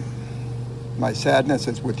there, my sadness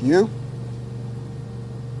is with you.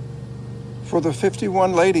 For the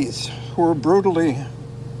 51 ladies who were brutally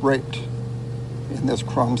raped in this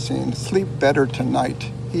crime scene, sleep better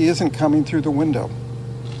tonight. He isn't coming through the window.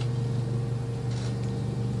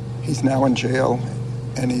 He's now in jail,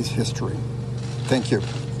 and he's history. Thank you.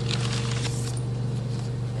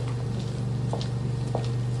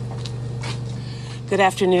 Good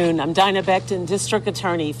afternoon. I'm Dinah Becton, District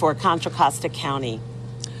Attorney for Contra Costa County.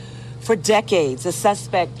 For decades, a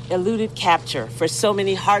suspect eluded capture for so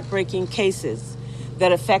many heartbreaking cases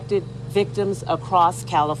that affected victims across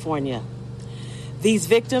California. These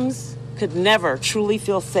victims could never truly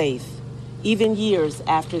feel safe, even years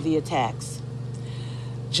after the attacks.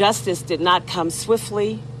 Justice did not come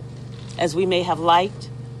swiftly, as we may have liked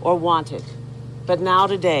or wanted, but now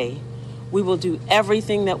today, we will do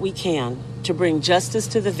everything that we can to bring justice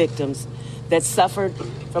to the victims that suffered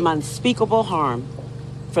from unspeakable harm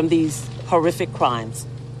from these horrific crimes.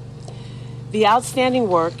 The outstanding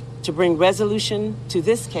work to bring resolution to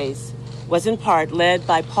this case was in part led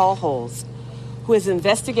by Paul Holes, who has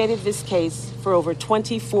investigated this case for over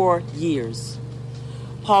 24 years.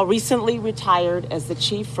 Paul recently retired as the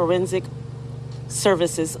Chief Forensic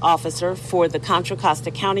Services Officer for the Contra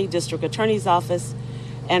Costa County District Attorney's Office,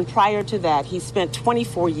 and prior to that, he spent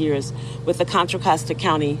 24 years with the Contra Costa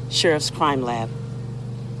County Sheriff's Crime Lab.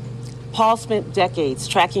 Paul spent decades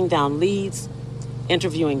tracking down leads,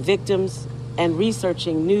 interviewing victims, and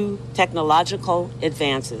researching new technological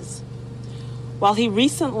advances. While he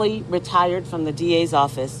recently retired from the DA's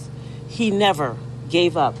office, he never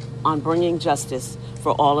gave up on bringing justice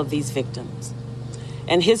for all of these victims.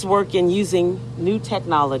 And his work in using new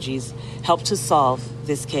technologies helped to solve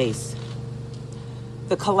this case.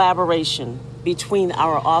 The collaboration between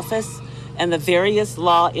our office and the various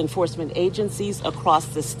law enforcement agencies across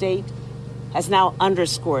the state has now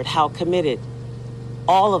underscored how committed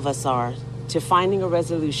all of us are to finding a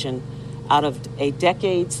resolution out of a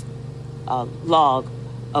decade's log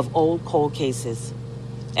of old cold cases,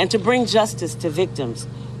 and to bring justice to victims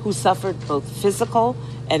who suffered both physical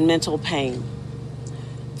and mental pain.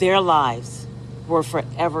 Their lives were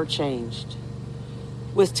forever changed.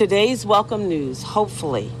 With today's welcome news,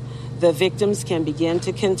 hopefully, the victims can begin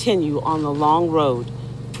to continue on the long road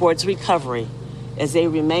towards recovery as they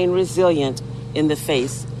remain resilient in the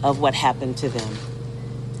face of what happened to them.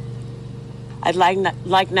 I'd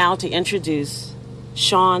like now to introduce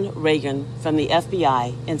Sean Reagan from the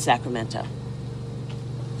FBI in Sacramento.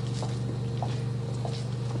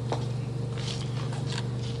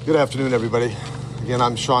 Good afternoon, everybody. Again,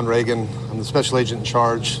 I'm Sean Reagan. I'm the special agent in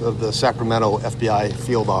charge of the Sacramento FBI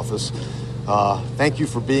field office. Thank you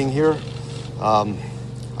for being here.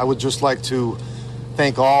 I would just like to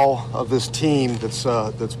thank all of this team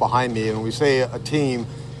that's behind me. And when we say a team,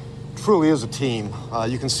 truly is a team.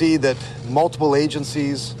 You can see that multiple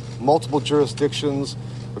agencies, multiple jurisdictions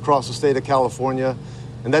across the state of California,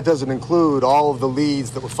 and that doesn't include all of the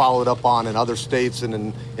leads that were followed up on in other states and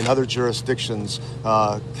in other jurisdictions.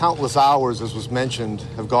 Countless hours, as was mentioned,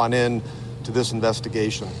 have gone in to this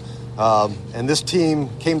investigation. And this team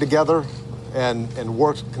came together and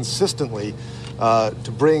worked consistently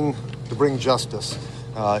to bring justice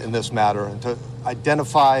in this matter and to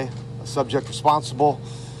identify a subject responsible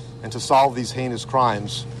and to solve these heinous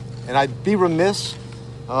crimes. And I'd be remiss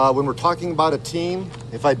when we're talking about a team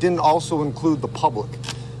if I didn't also include the public.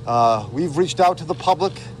 We've reached out to the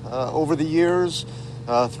public over the years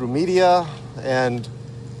through media, and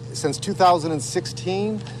since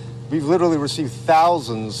 2016, we've literally received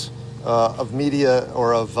thousands of media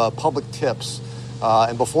or of public tips.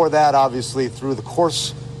 And before that, obviously, through the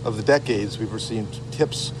course of the decades, we've received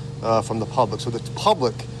tips from the public. So the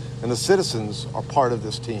public and the citizens are part of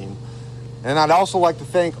this team. And I'd also like to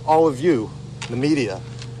thank all of you, the media.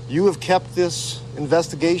 You have kept this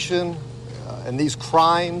investigation and these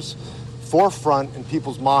crimes forefront in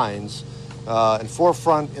people's minds and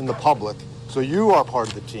forefront in the public. So you are part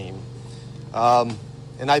of the team.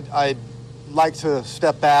 And I'd like to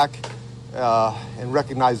step back and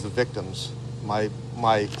recognize the victims.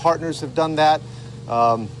 My partners have done that.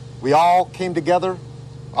 We all came together,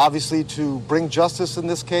 obviously, to bring justice in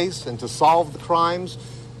this case and to solve the crimes.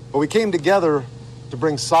 But we came together to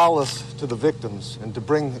bring solace to the victims and to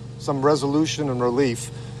bring some resolution and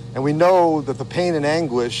relief. And we know that the pain and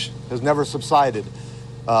anguish has never subsided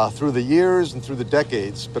through the years and through the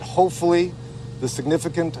decades. But hopefully, the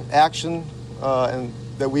significant action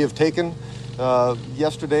that we have taken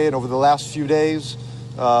yesterday and over the last few days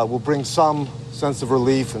will bring some sense of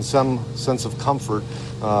relief and some sense of comfort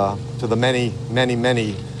to the many, many,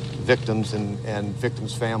 many victims and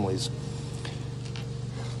victims' families.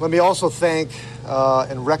 Let me also thank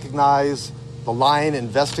and recognize the line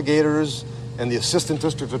investigators and the assistant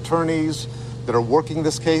district attorneys that are working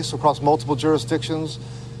this case across multiple jurisdictions.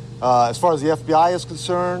 As far as the FBI is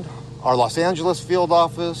concerned, our Los Angeles field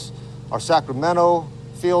office, our Sacramento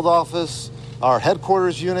field office, our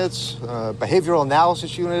headquarters units, behavioral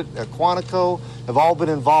analysis unit at Quantico have all been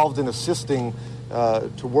involved in assisting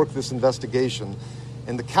to work this investigation.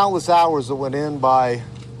 And the countless hours that went in by,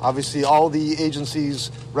 obviously, all the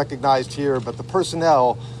agencies recognized here, but the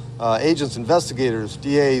personnel, agents, investigators,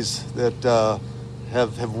 DAs that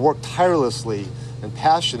have worked tirelessly and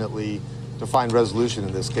passionately to find resolution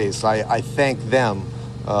in this case. I thank them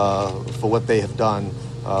for what they have done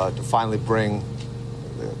to finally bring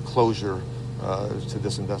closure to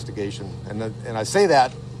this investigation. And I say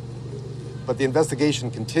that, but the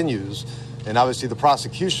investigation continues, and obviously the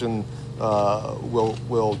prosecution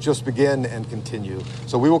will just begin and continue.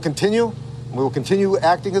 So we will continue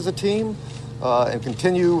acting as a team and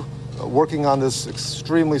continue working on this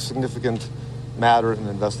extremely significant matter in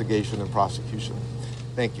investigation and prosecution.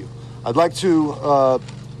 Thank you. I'd like to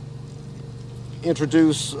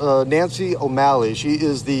introduce Nancy O'Malley. She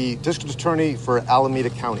is the district attorney for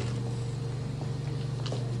Alameda County.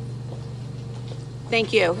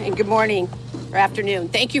 Thank you, and good morning or afternoon.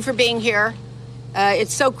 Thank you for being here.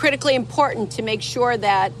 It's so critically important to make sure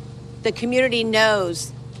that the community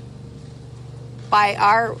knows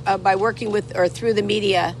by working with or through the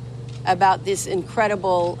media about this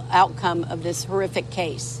incredible outcome of this horrific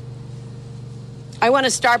case. I want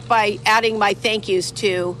to start by adding my thank yous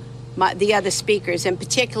to the other speakers, and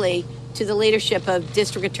particularly to the leadership of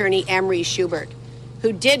District Attorney Anne-Marie Schubert,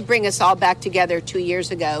 who did bring us all back together 2 years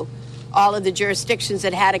ago, all of the jurisdictions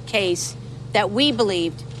that had a case that we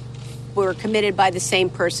believed were committed by the same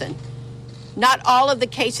person. Not all of the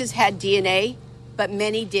cases had DNA, but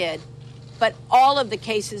many did. But all of the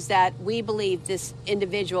cases that we believe this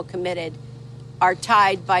individual committed are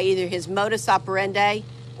tied by either his modus operandi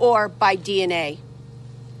or by DNA.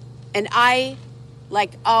 And I,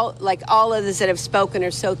 like all others that have spoken,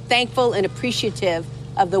 are so thankful and appreciative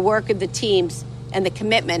of the work of the teams and the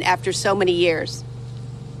commitment after so many years.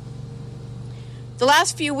 The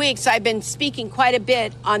last few weeks, I've been speaking quite a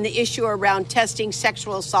bit on the issue around testing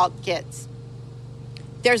sexual assault kits.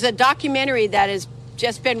 There's a documentary that has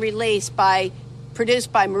just been produced by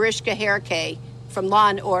Mariska Hargitay from Law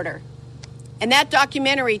and Order. And that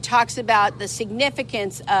documentary talks about the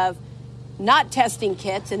significance of not testing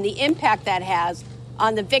kits and the impact that has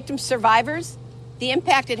on the victim survivors, the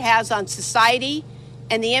impact it has on society,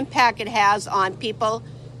 and the impact it has on people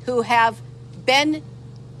who have been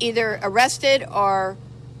either arrested or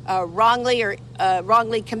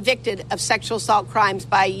wrongly convicted of sexual assault crimes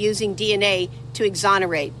by using DNA to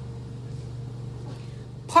exonerate.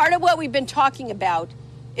 Part of what we've been talking about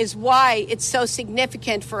is why it's so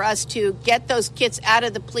significant for us to get those kits out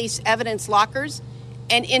of the police evidence lockers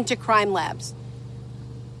and into crime labs.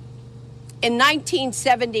 In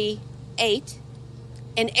 1978,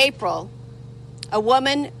 in April, a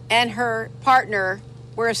woman and her partner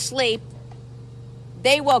were asleep.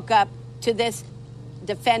 They woke up to this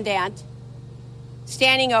defendant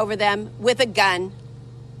standing over them with a gun.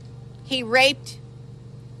 He raped,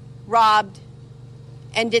 robbed,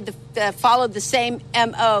 and followed the same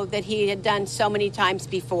MO that he had done so many times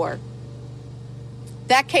before.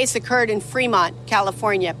 That case occurred in Fremont,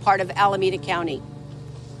 California, part of Alameda County.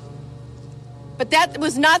 But that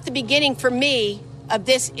was not the beginning for me of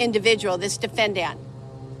this individual, this defendant.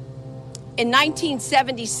 In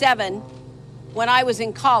 1977, when I was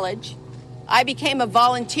in college, I became a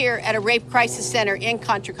volunteer at a rape crisis center in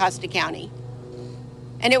Contra Costa County.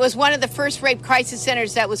 And it was one of the first rape crisis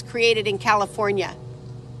centers that was created in California.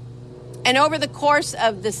 And over the course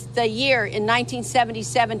of the year in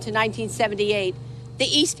 1977 to 1978, the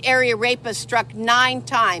East Area Rapists struck 9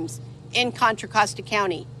 times in Contra Costa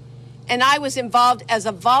County. And I was involved as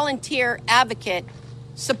a volunteer advocate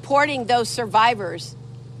supporting those survivors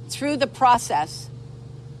through the process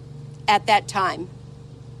at that time.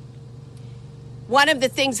 One of the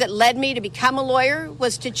things that led me to become a lawyer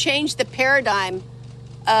was to change the paradigm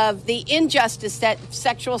of the injustice that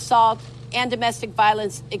sexual assault and domestic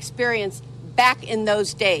violence experienced back in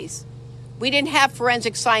those days. We didn't have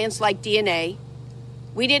forensic science like DNA.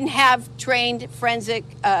 We didn't have trained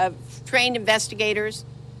investigators,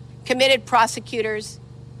 committed prosecutors.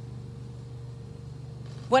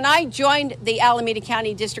 When I joined the Alameda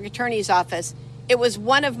County District Attorney's Office, it was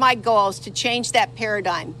one of my goals to change that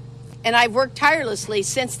paradigm. And I've worked tirelessly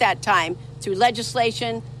since that time through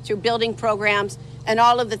legislation, through building programs, and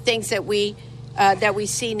all of the things that we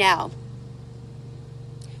see now.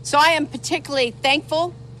 So I am particularly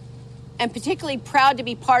thankful and particularly proud to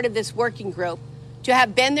be part of this working group, to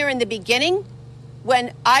have been there in the beginning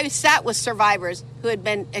when I sat with survivors who had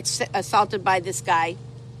been assaulted by this guy,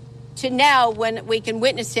 to now when we can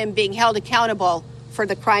witness him being held accountable for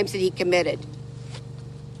the crimes that he committed.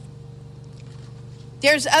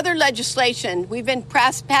 There's other legislation. We've been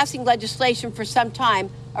passing legislation for some time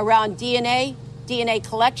around DNA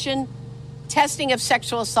collection, testing of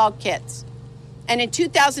sexual assault kits. And in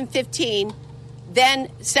 2015, then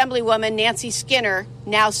Assemblywoman Nancy Skinner,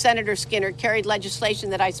 now Senator Skinner, carried legislation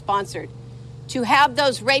that I sponsored to have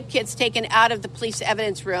those rape kits taken out of the police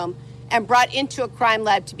evidence room and brought into a crime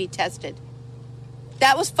lab to be tested.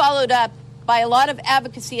 That was followed up by a lot of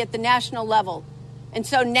advocacy at the national level. And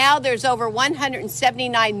so now there's over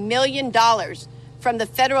 $179 million from the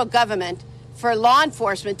federal government for law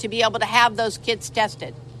enforcement to be able to have those kits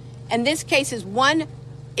tested. And this case is one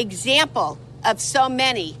example of so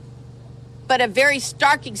many, but a very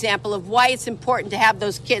stark example of why it's important to have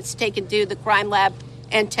those kits taken to the crime lab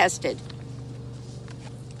and tested.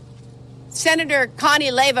 Senator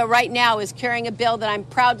Connie Leyva right now is carrying a bill that I'm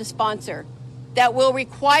proud to sponsor that will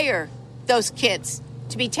require those kits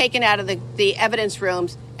to be taken out of the evidence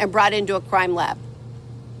rooms and brought into a crime lab.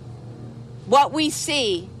 What we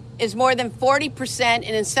see is more than 40%, and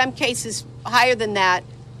in some cases higher than that,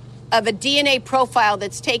 of a DNA profile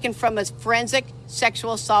that's taken from a forensic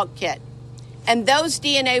sexual assault kit. And those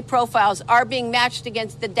DNA profiles are being matched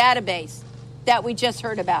against the database that we just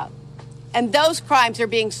heard about. And those crimes are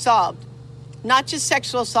being solved, not just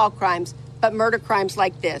sexual assault crimes, but murder crimes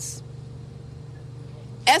like this.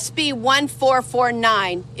 SB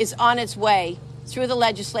 1449 is on its way through the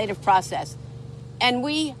legislative process. And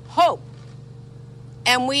we hope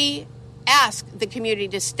and we ask the community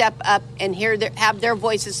to step up and have their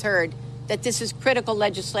voices heard, that this is critical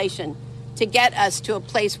legislation to get us to a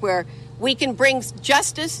place where we can bring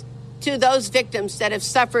justice to those victims that have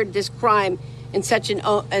suffered this crime in such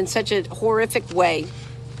a horrific way.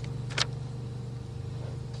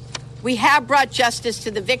 We have brought justice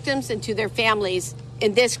to the victims and to their families,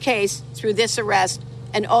 in this case through this arrest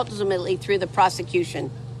and ultimately through the prosecution.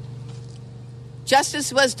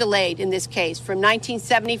 Justice was delayed in this case from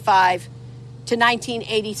 1975 to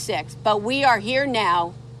 1986, but we are here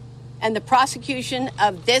now, and the prosecution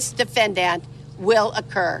of this defendant will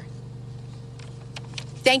occur.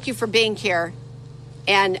 Thank you for being here,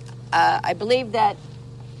 and I believe that...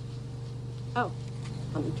 Oh,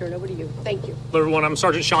 let me turn over to you. Thank you. Hello, everyone. I'm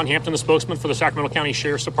Sergeant Sean Hampton, the spokesman for the Sacramento County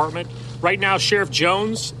Sheriff's Department. Right now, Sheriff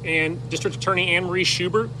Jones and District Attorney Anne Marie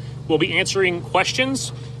Schubert will be answering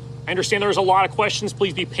questions. I understand there's a lot of questions.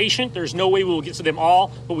 Please be patient. There's no way we will get to them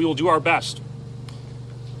all, but we will do our best.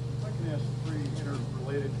 I can ask 3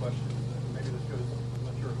 interrelated questions. Maybe this goes, I'm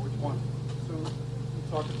not sure which one. So you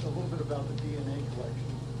talked a little bit about the DNA collection.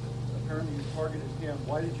 Apparently you targeted him.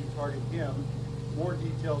 Why did you target him? More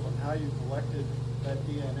details on how you collected that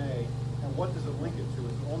DNA, and what does it link it to?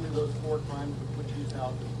 Is it only those 4 crimes with which he's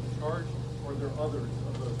now charged, or are there others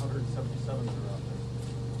of those 177 that are out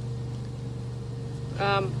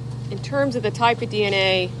there? In terms of the type of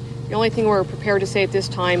DNA, the only thing we're prepared to say at this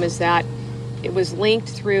time is that it was linked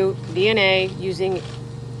through DNA using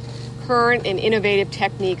current and innovative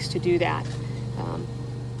techniques to do that.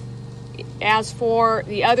 As for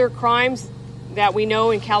the other crimes that we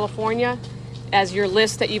know in California, as your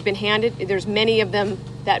list that you've been handed, there's many of them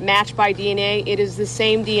that match by DNA. It is the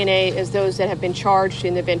same DNA as those that have been charged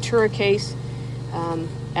in the Ventura case,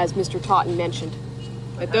 as Mr. Totten mentioned.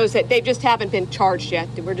 But those that they just haven't been charged yet.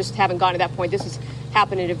 We just haven't gotten to that point. This has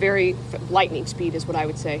happened at a very lightning speed, is what I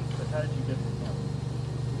would say. But how did you get to him?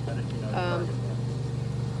 How did you know to target him?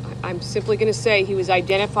 I'm simply going to say he was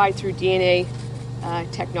identified through DNA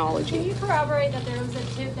technology. Can you corroborate that there was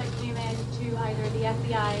a tip that came in to either the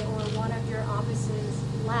FBI or one of your offices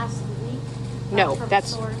last week? No, from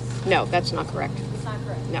that's source? no, that's not correct. It's not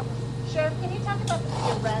correct. No. Sheriff, can you talk about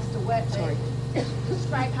the arrest or what? Sorry.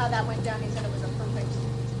 Describe how that went down. He said it was a perfect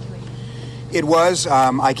situation. It was.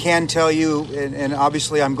 I can tell you, and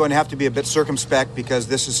obviously I'm going to have to be a bit circumspect because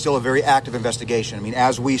this is still a very active investigation. I mean,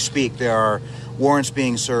 as we speak, there are warrants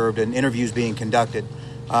being served and interviews being conducted.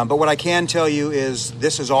 But what I can tell you is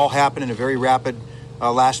this has all happened in a very rapid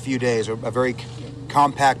last few days, a very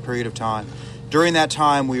compact period of time. During that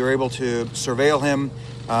time, we were able to surveil him.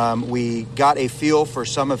 We got a feel for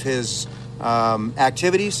some of his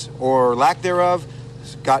activities or lack thereof,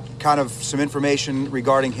 got kind of some information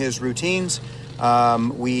regarding his routines.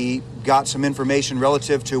 We got some information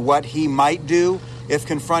relative to what he might do if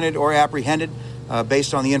confronted or apprehended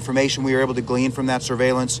based on the information we were able to glean from that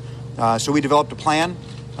surveillance. So we developed a plan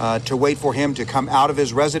to wait for him to come out of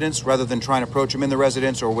his residence rather than trying to approach him in the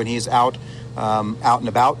residence or when he's out and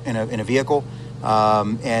about in a vehicle.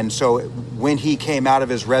 And so when he came out of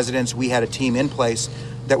his residence, we had a team in place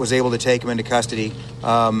that was able to take him into custody.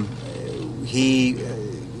 He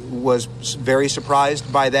was very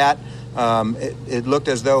surprised by that. It looked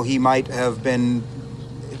as though he might have been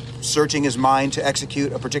searching his mind to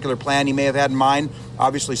execute a particular plan he may have had in mind.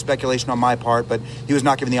 Obviously speculation on my part, but he was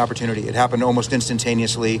not given the opportunity. It happened almost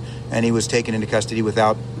instantaneously, and he was taken into custody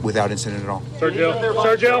without incident at all.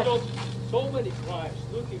 Sergio? So many crimes.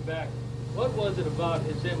 Looking back, what was it about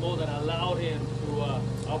his MO that allowed him to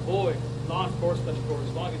avoid law enforcement for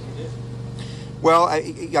as long as he did? Well,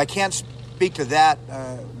 I can't speak to that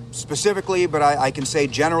specifically, but I can say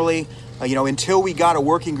generally, until we got a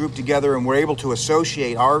working group together and were able to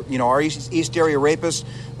associate our East Area rapist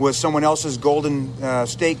with someone else's Golden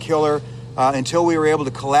State Killer, until we were able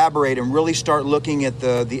to collaborate and really start looking at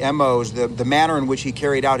the MOs, the manner in which he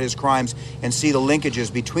carried out his crimes, and see the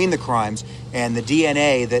linkages between the crimes and the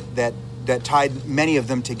DNA that tied many of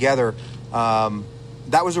them together.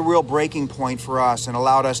 That was a real breaking point for us and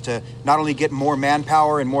allowed us to not only get more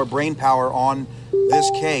manpower and more brain power on this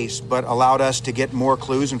case, but allowed us to get more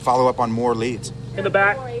clues and follow up on more leads. In the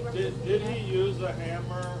back. Did he use a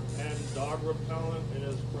hammer and dog repellent in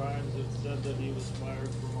his crimes? It said that he was fired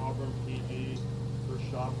from Auburn PD for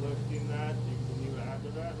shoplifting that. Can you add to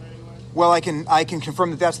that in any way? Well, I can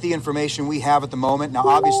confirm that that's the information we have at the moment. Now,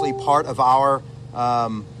 obviously, part of our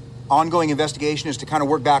ongoing investigation is to kind of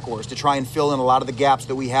work backwards to try and fill in a lot of the gaps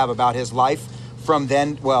that we have about his life from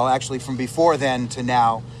then, well, actually from before then to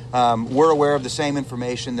now. We're aware of the same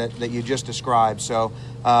information that you just described. So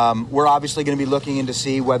we're obviously going to be looking in to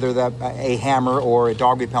see whether a hammer or a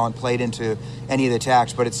dog repellent played into any of the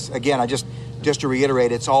attacks. But it's, again, just to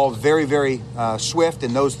reiterate, it's all very, very swift,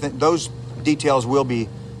 and those details will be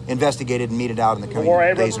investigated and meted out in the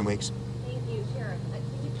coming days and weeks. Thank you, Sheriff.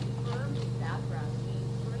 Can you confirm his background?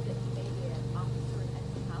 He heard that he may be an officer and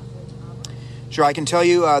ex-cop with Auburn. Sure, I can tell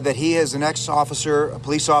you that he is an ex-officer, a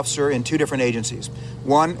police officer in two different agencies.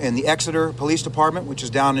 One in the Exeter Police Department, which is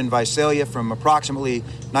down in Visalia from approximately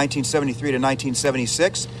 1973 to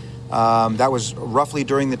 1976. That was roughly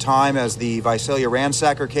during the time as the Visalia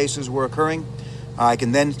ransacker cases were occurring. I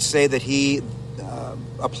can then say that he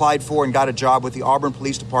applied for and got a job with the Auburn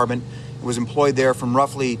Police Department. Was employed there from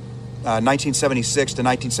roughly 1976 to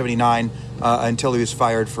 1979 until he was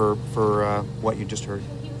fired for what you just heard.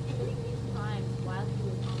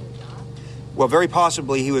 Well, very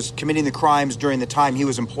possibly he was committing the crimes during the time he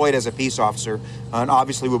was employed as a peace officer, and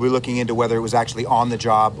obviously we'll be looking into whether it was actually on the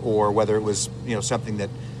job or whether it was, something that,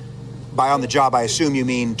 by on the job, I assume you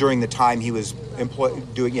mean during the time he was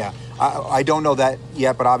employed doing. Yeah, I don't know that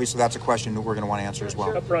yet, but obviously that's a question that we're going to want to answer as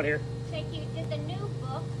well. Up front here. Thank you. Did the new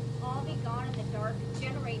book, All Be Gone in the Dark,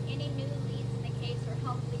 generate any new leads in the case or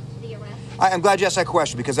help lead to the arrest? I'm glad you asked that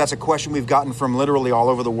question because that's a question we've gotten from literally all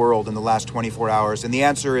over the world in the last 24 hours, and the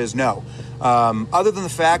answer is no. Other than the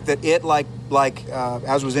fact that it,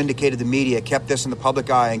 as was indicated, the media kept this in the public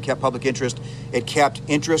eye and kept public interest. It kept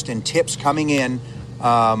interest and tips coming in.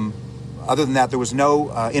 Other than that, there was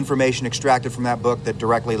no information extracted from that book that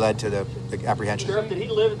directly led to the apprehension. Sheriff, did he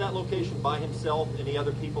live in that location by himself? Any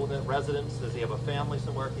other people in that residence? Does he have a family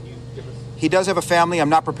somewhere? Can you give us? He does have a family. I'm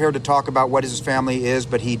not prepared to talk about what his family is,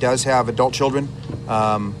 but he does have adult children.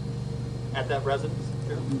 At that residence?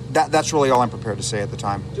 That's really all I'm prepared to say at the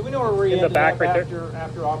time. Do we know where he ended up after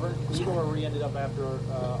Auburn? Do we know where he ended up after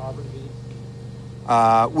Auburn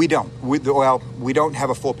PD? We don't. We don't have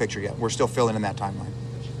a full picture yet. We're still filling in that timeline.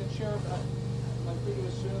 Sheriff, I'm free to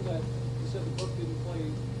assume that you said the book didn't play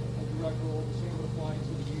a direct role. The same would apply to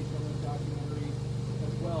the Gage Government documentary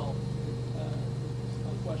as well.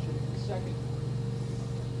 second.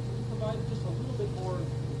 Can you provide just a little bit more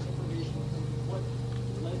information on what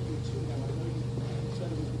led you to him? I know you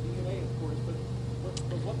said it was the DNA, of course, but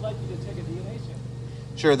what led you to take a DNA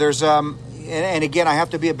sample? Sure, there's, and again, I have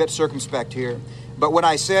to be a bit circumspect here. But when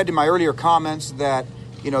I said in my earlier comments that,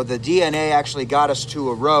 you know, the DNA actually got us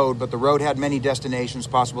to a road, but the road had many destinations,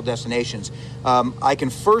 possible destinations, I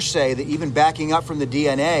can first say that even backing up from the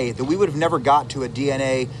DNA, that we would have never got to a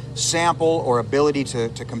DNA sample or ability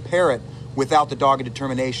to compare it without the dogged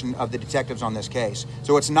determination of the detectives on this case.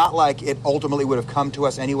 So it's not like it ultimately would have come to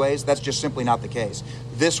us anyways. That's just simply not the case.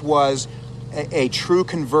 This was a true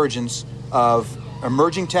convergence of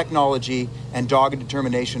emerging technology and dogged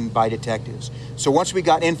determination by detectives. So once we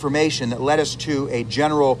got information that led us to a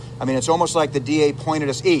general, I mean, it's almost like the DA pointed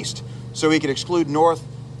us east, so we could exclude north,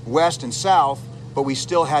 west, and south, but we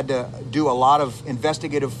still had to do a lot of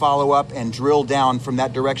investigative follow-up and drill down from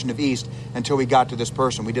that direction of east until we got to this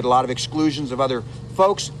person. We did a lot of exclusions of other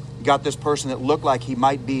folks, got this person that looked like he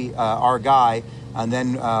might be our guy, and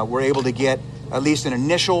then we're able to get at least an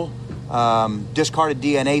initial discarded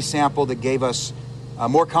DNA sample that gave us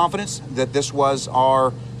more confidence that this was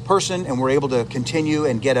our person, and we're able to continue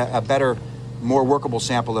and get a better, more workable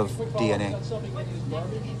sample of DNA.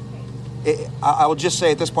 I will just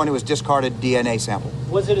say at this point it was discarded DNA sample.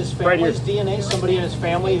 Was it his family's DNA? Somebody in his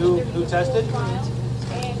family who tested? And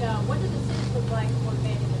what did the sentence look like for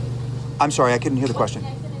Bennett? I'm sorry, I couldn't hear the question.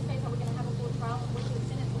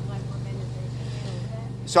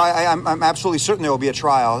 So I'm absolutely certain there will be a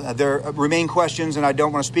trial. There remain questions, and I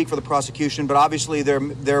don't want to speak for the prosecution, but obviously there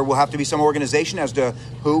will have to be some organization as to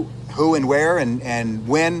who and where and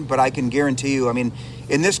when, but I can guarantee you, I mean,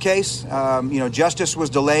 in this case, justice was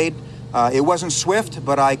delayed. It wasn't swift,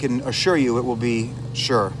 but I can assure you it will be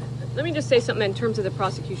sure. Let me just say something in terms of the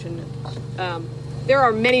prosecution. There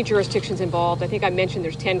are many jurisdictions involved. I think I mentioned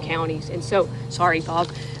there's 10 counties, and so, sorry, Bob.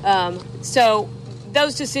 So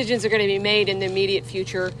those decisions are going to be made in the immediate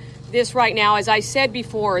future. This right now, as I said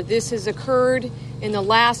before, this has occurred in the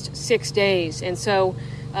last 6 days. And so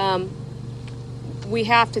we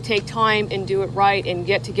have to take time and do it right and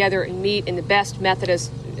get together and meet in the best method, as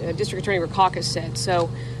District Attorney Rackauckas said. So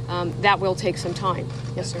that will take some time.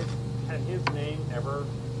 Yes, sir. Had his name ever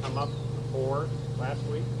come up before last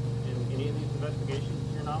week in any of these investigations,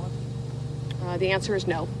 to your knowledge? The answer is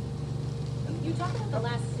no. You talked about the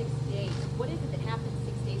last 6 days. What is it that happened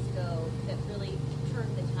 6 days ago that really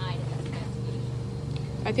turned the tide in this investigation?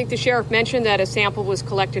 I think the sheriff mentioned that a sample was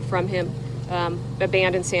collected from him,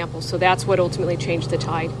 abandoned sample. So that's what ultimately changed the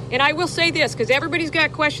tide. And I will say this, because everybody's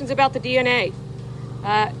got questions about the DNA.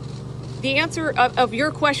 The answer of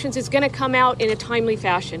your questions is going to come out in a timely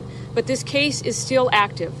fashion. But this case is still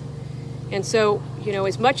active. And so,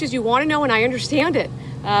 as much as you want to know, and I understand it,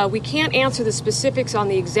 we can't answer the specifics on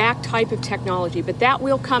the exact type of technology, but that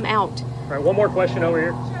will come out. All right, one more question over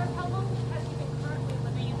here. Sheriff, how long has he been currently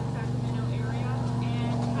living in the Sacramento area,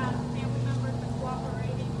 and have family members been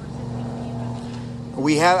cooperating or assisting the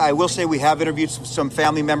investigation? I will say we have interviewed some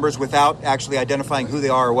family members without actually identifying who they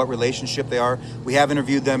are or what relationship they are. We have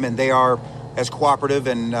interviewed them, and they are as cooperative,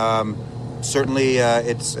 and certainly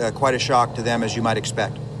it's quite a shock to them, as you might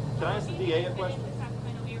expect. Can I ask the DA a question?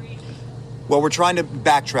 Well, we're trying to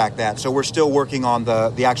backtrack that, so we're still working on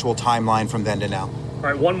the actual timeline from then to now. All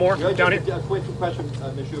right, one more. A quick question,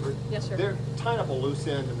 Ms. Schubert. Yes, sir. They're tying up a loose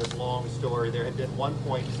end in this long story. There had been one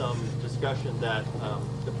point some discussion that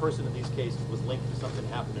the person in these cases was linked to something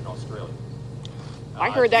that happened in Australia. I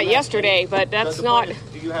heard that yesterday, but that's not...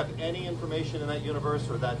 Do you have any information in that universe,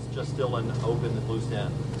 or that's just still an open and loose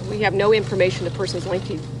end? We have no information the person's linked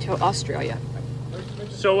to Australia.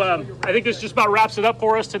 So I think this just about wraps it up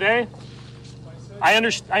for us today. I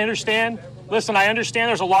understand. Listen, I understand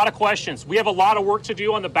there's a lot of questions. We have a lot of work to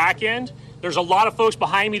do on the back end. There's a lot of folks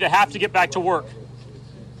behind me that have to get back to work.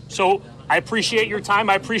 So I appreciate your time.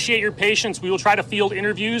 I appreciate your patience. We will try to field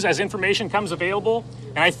interviews as information comes available.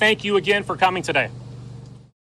 And I thank you again for coming today.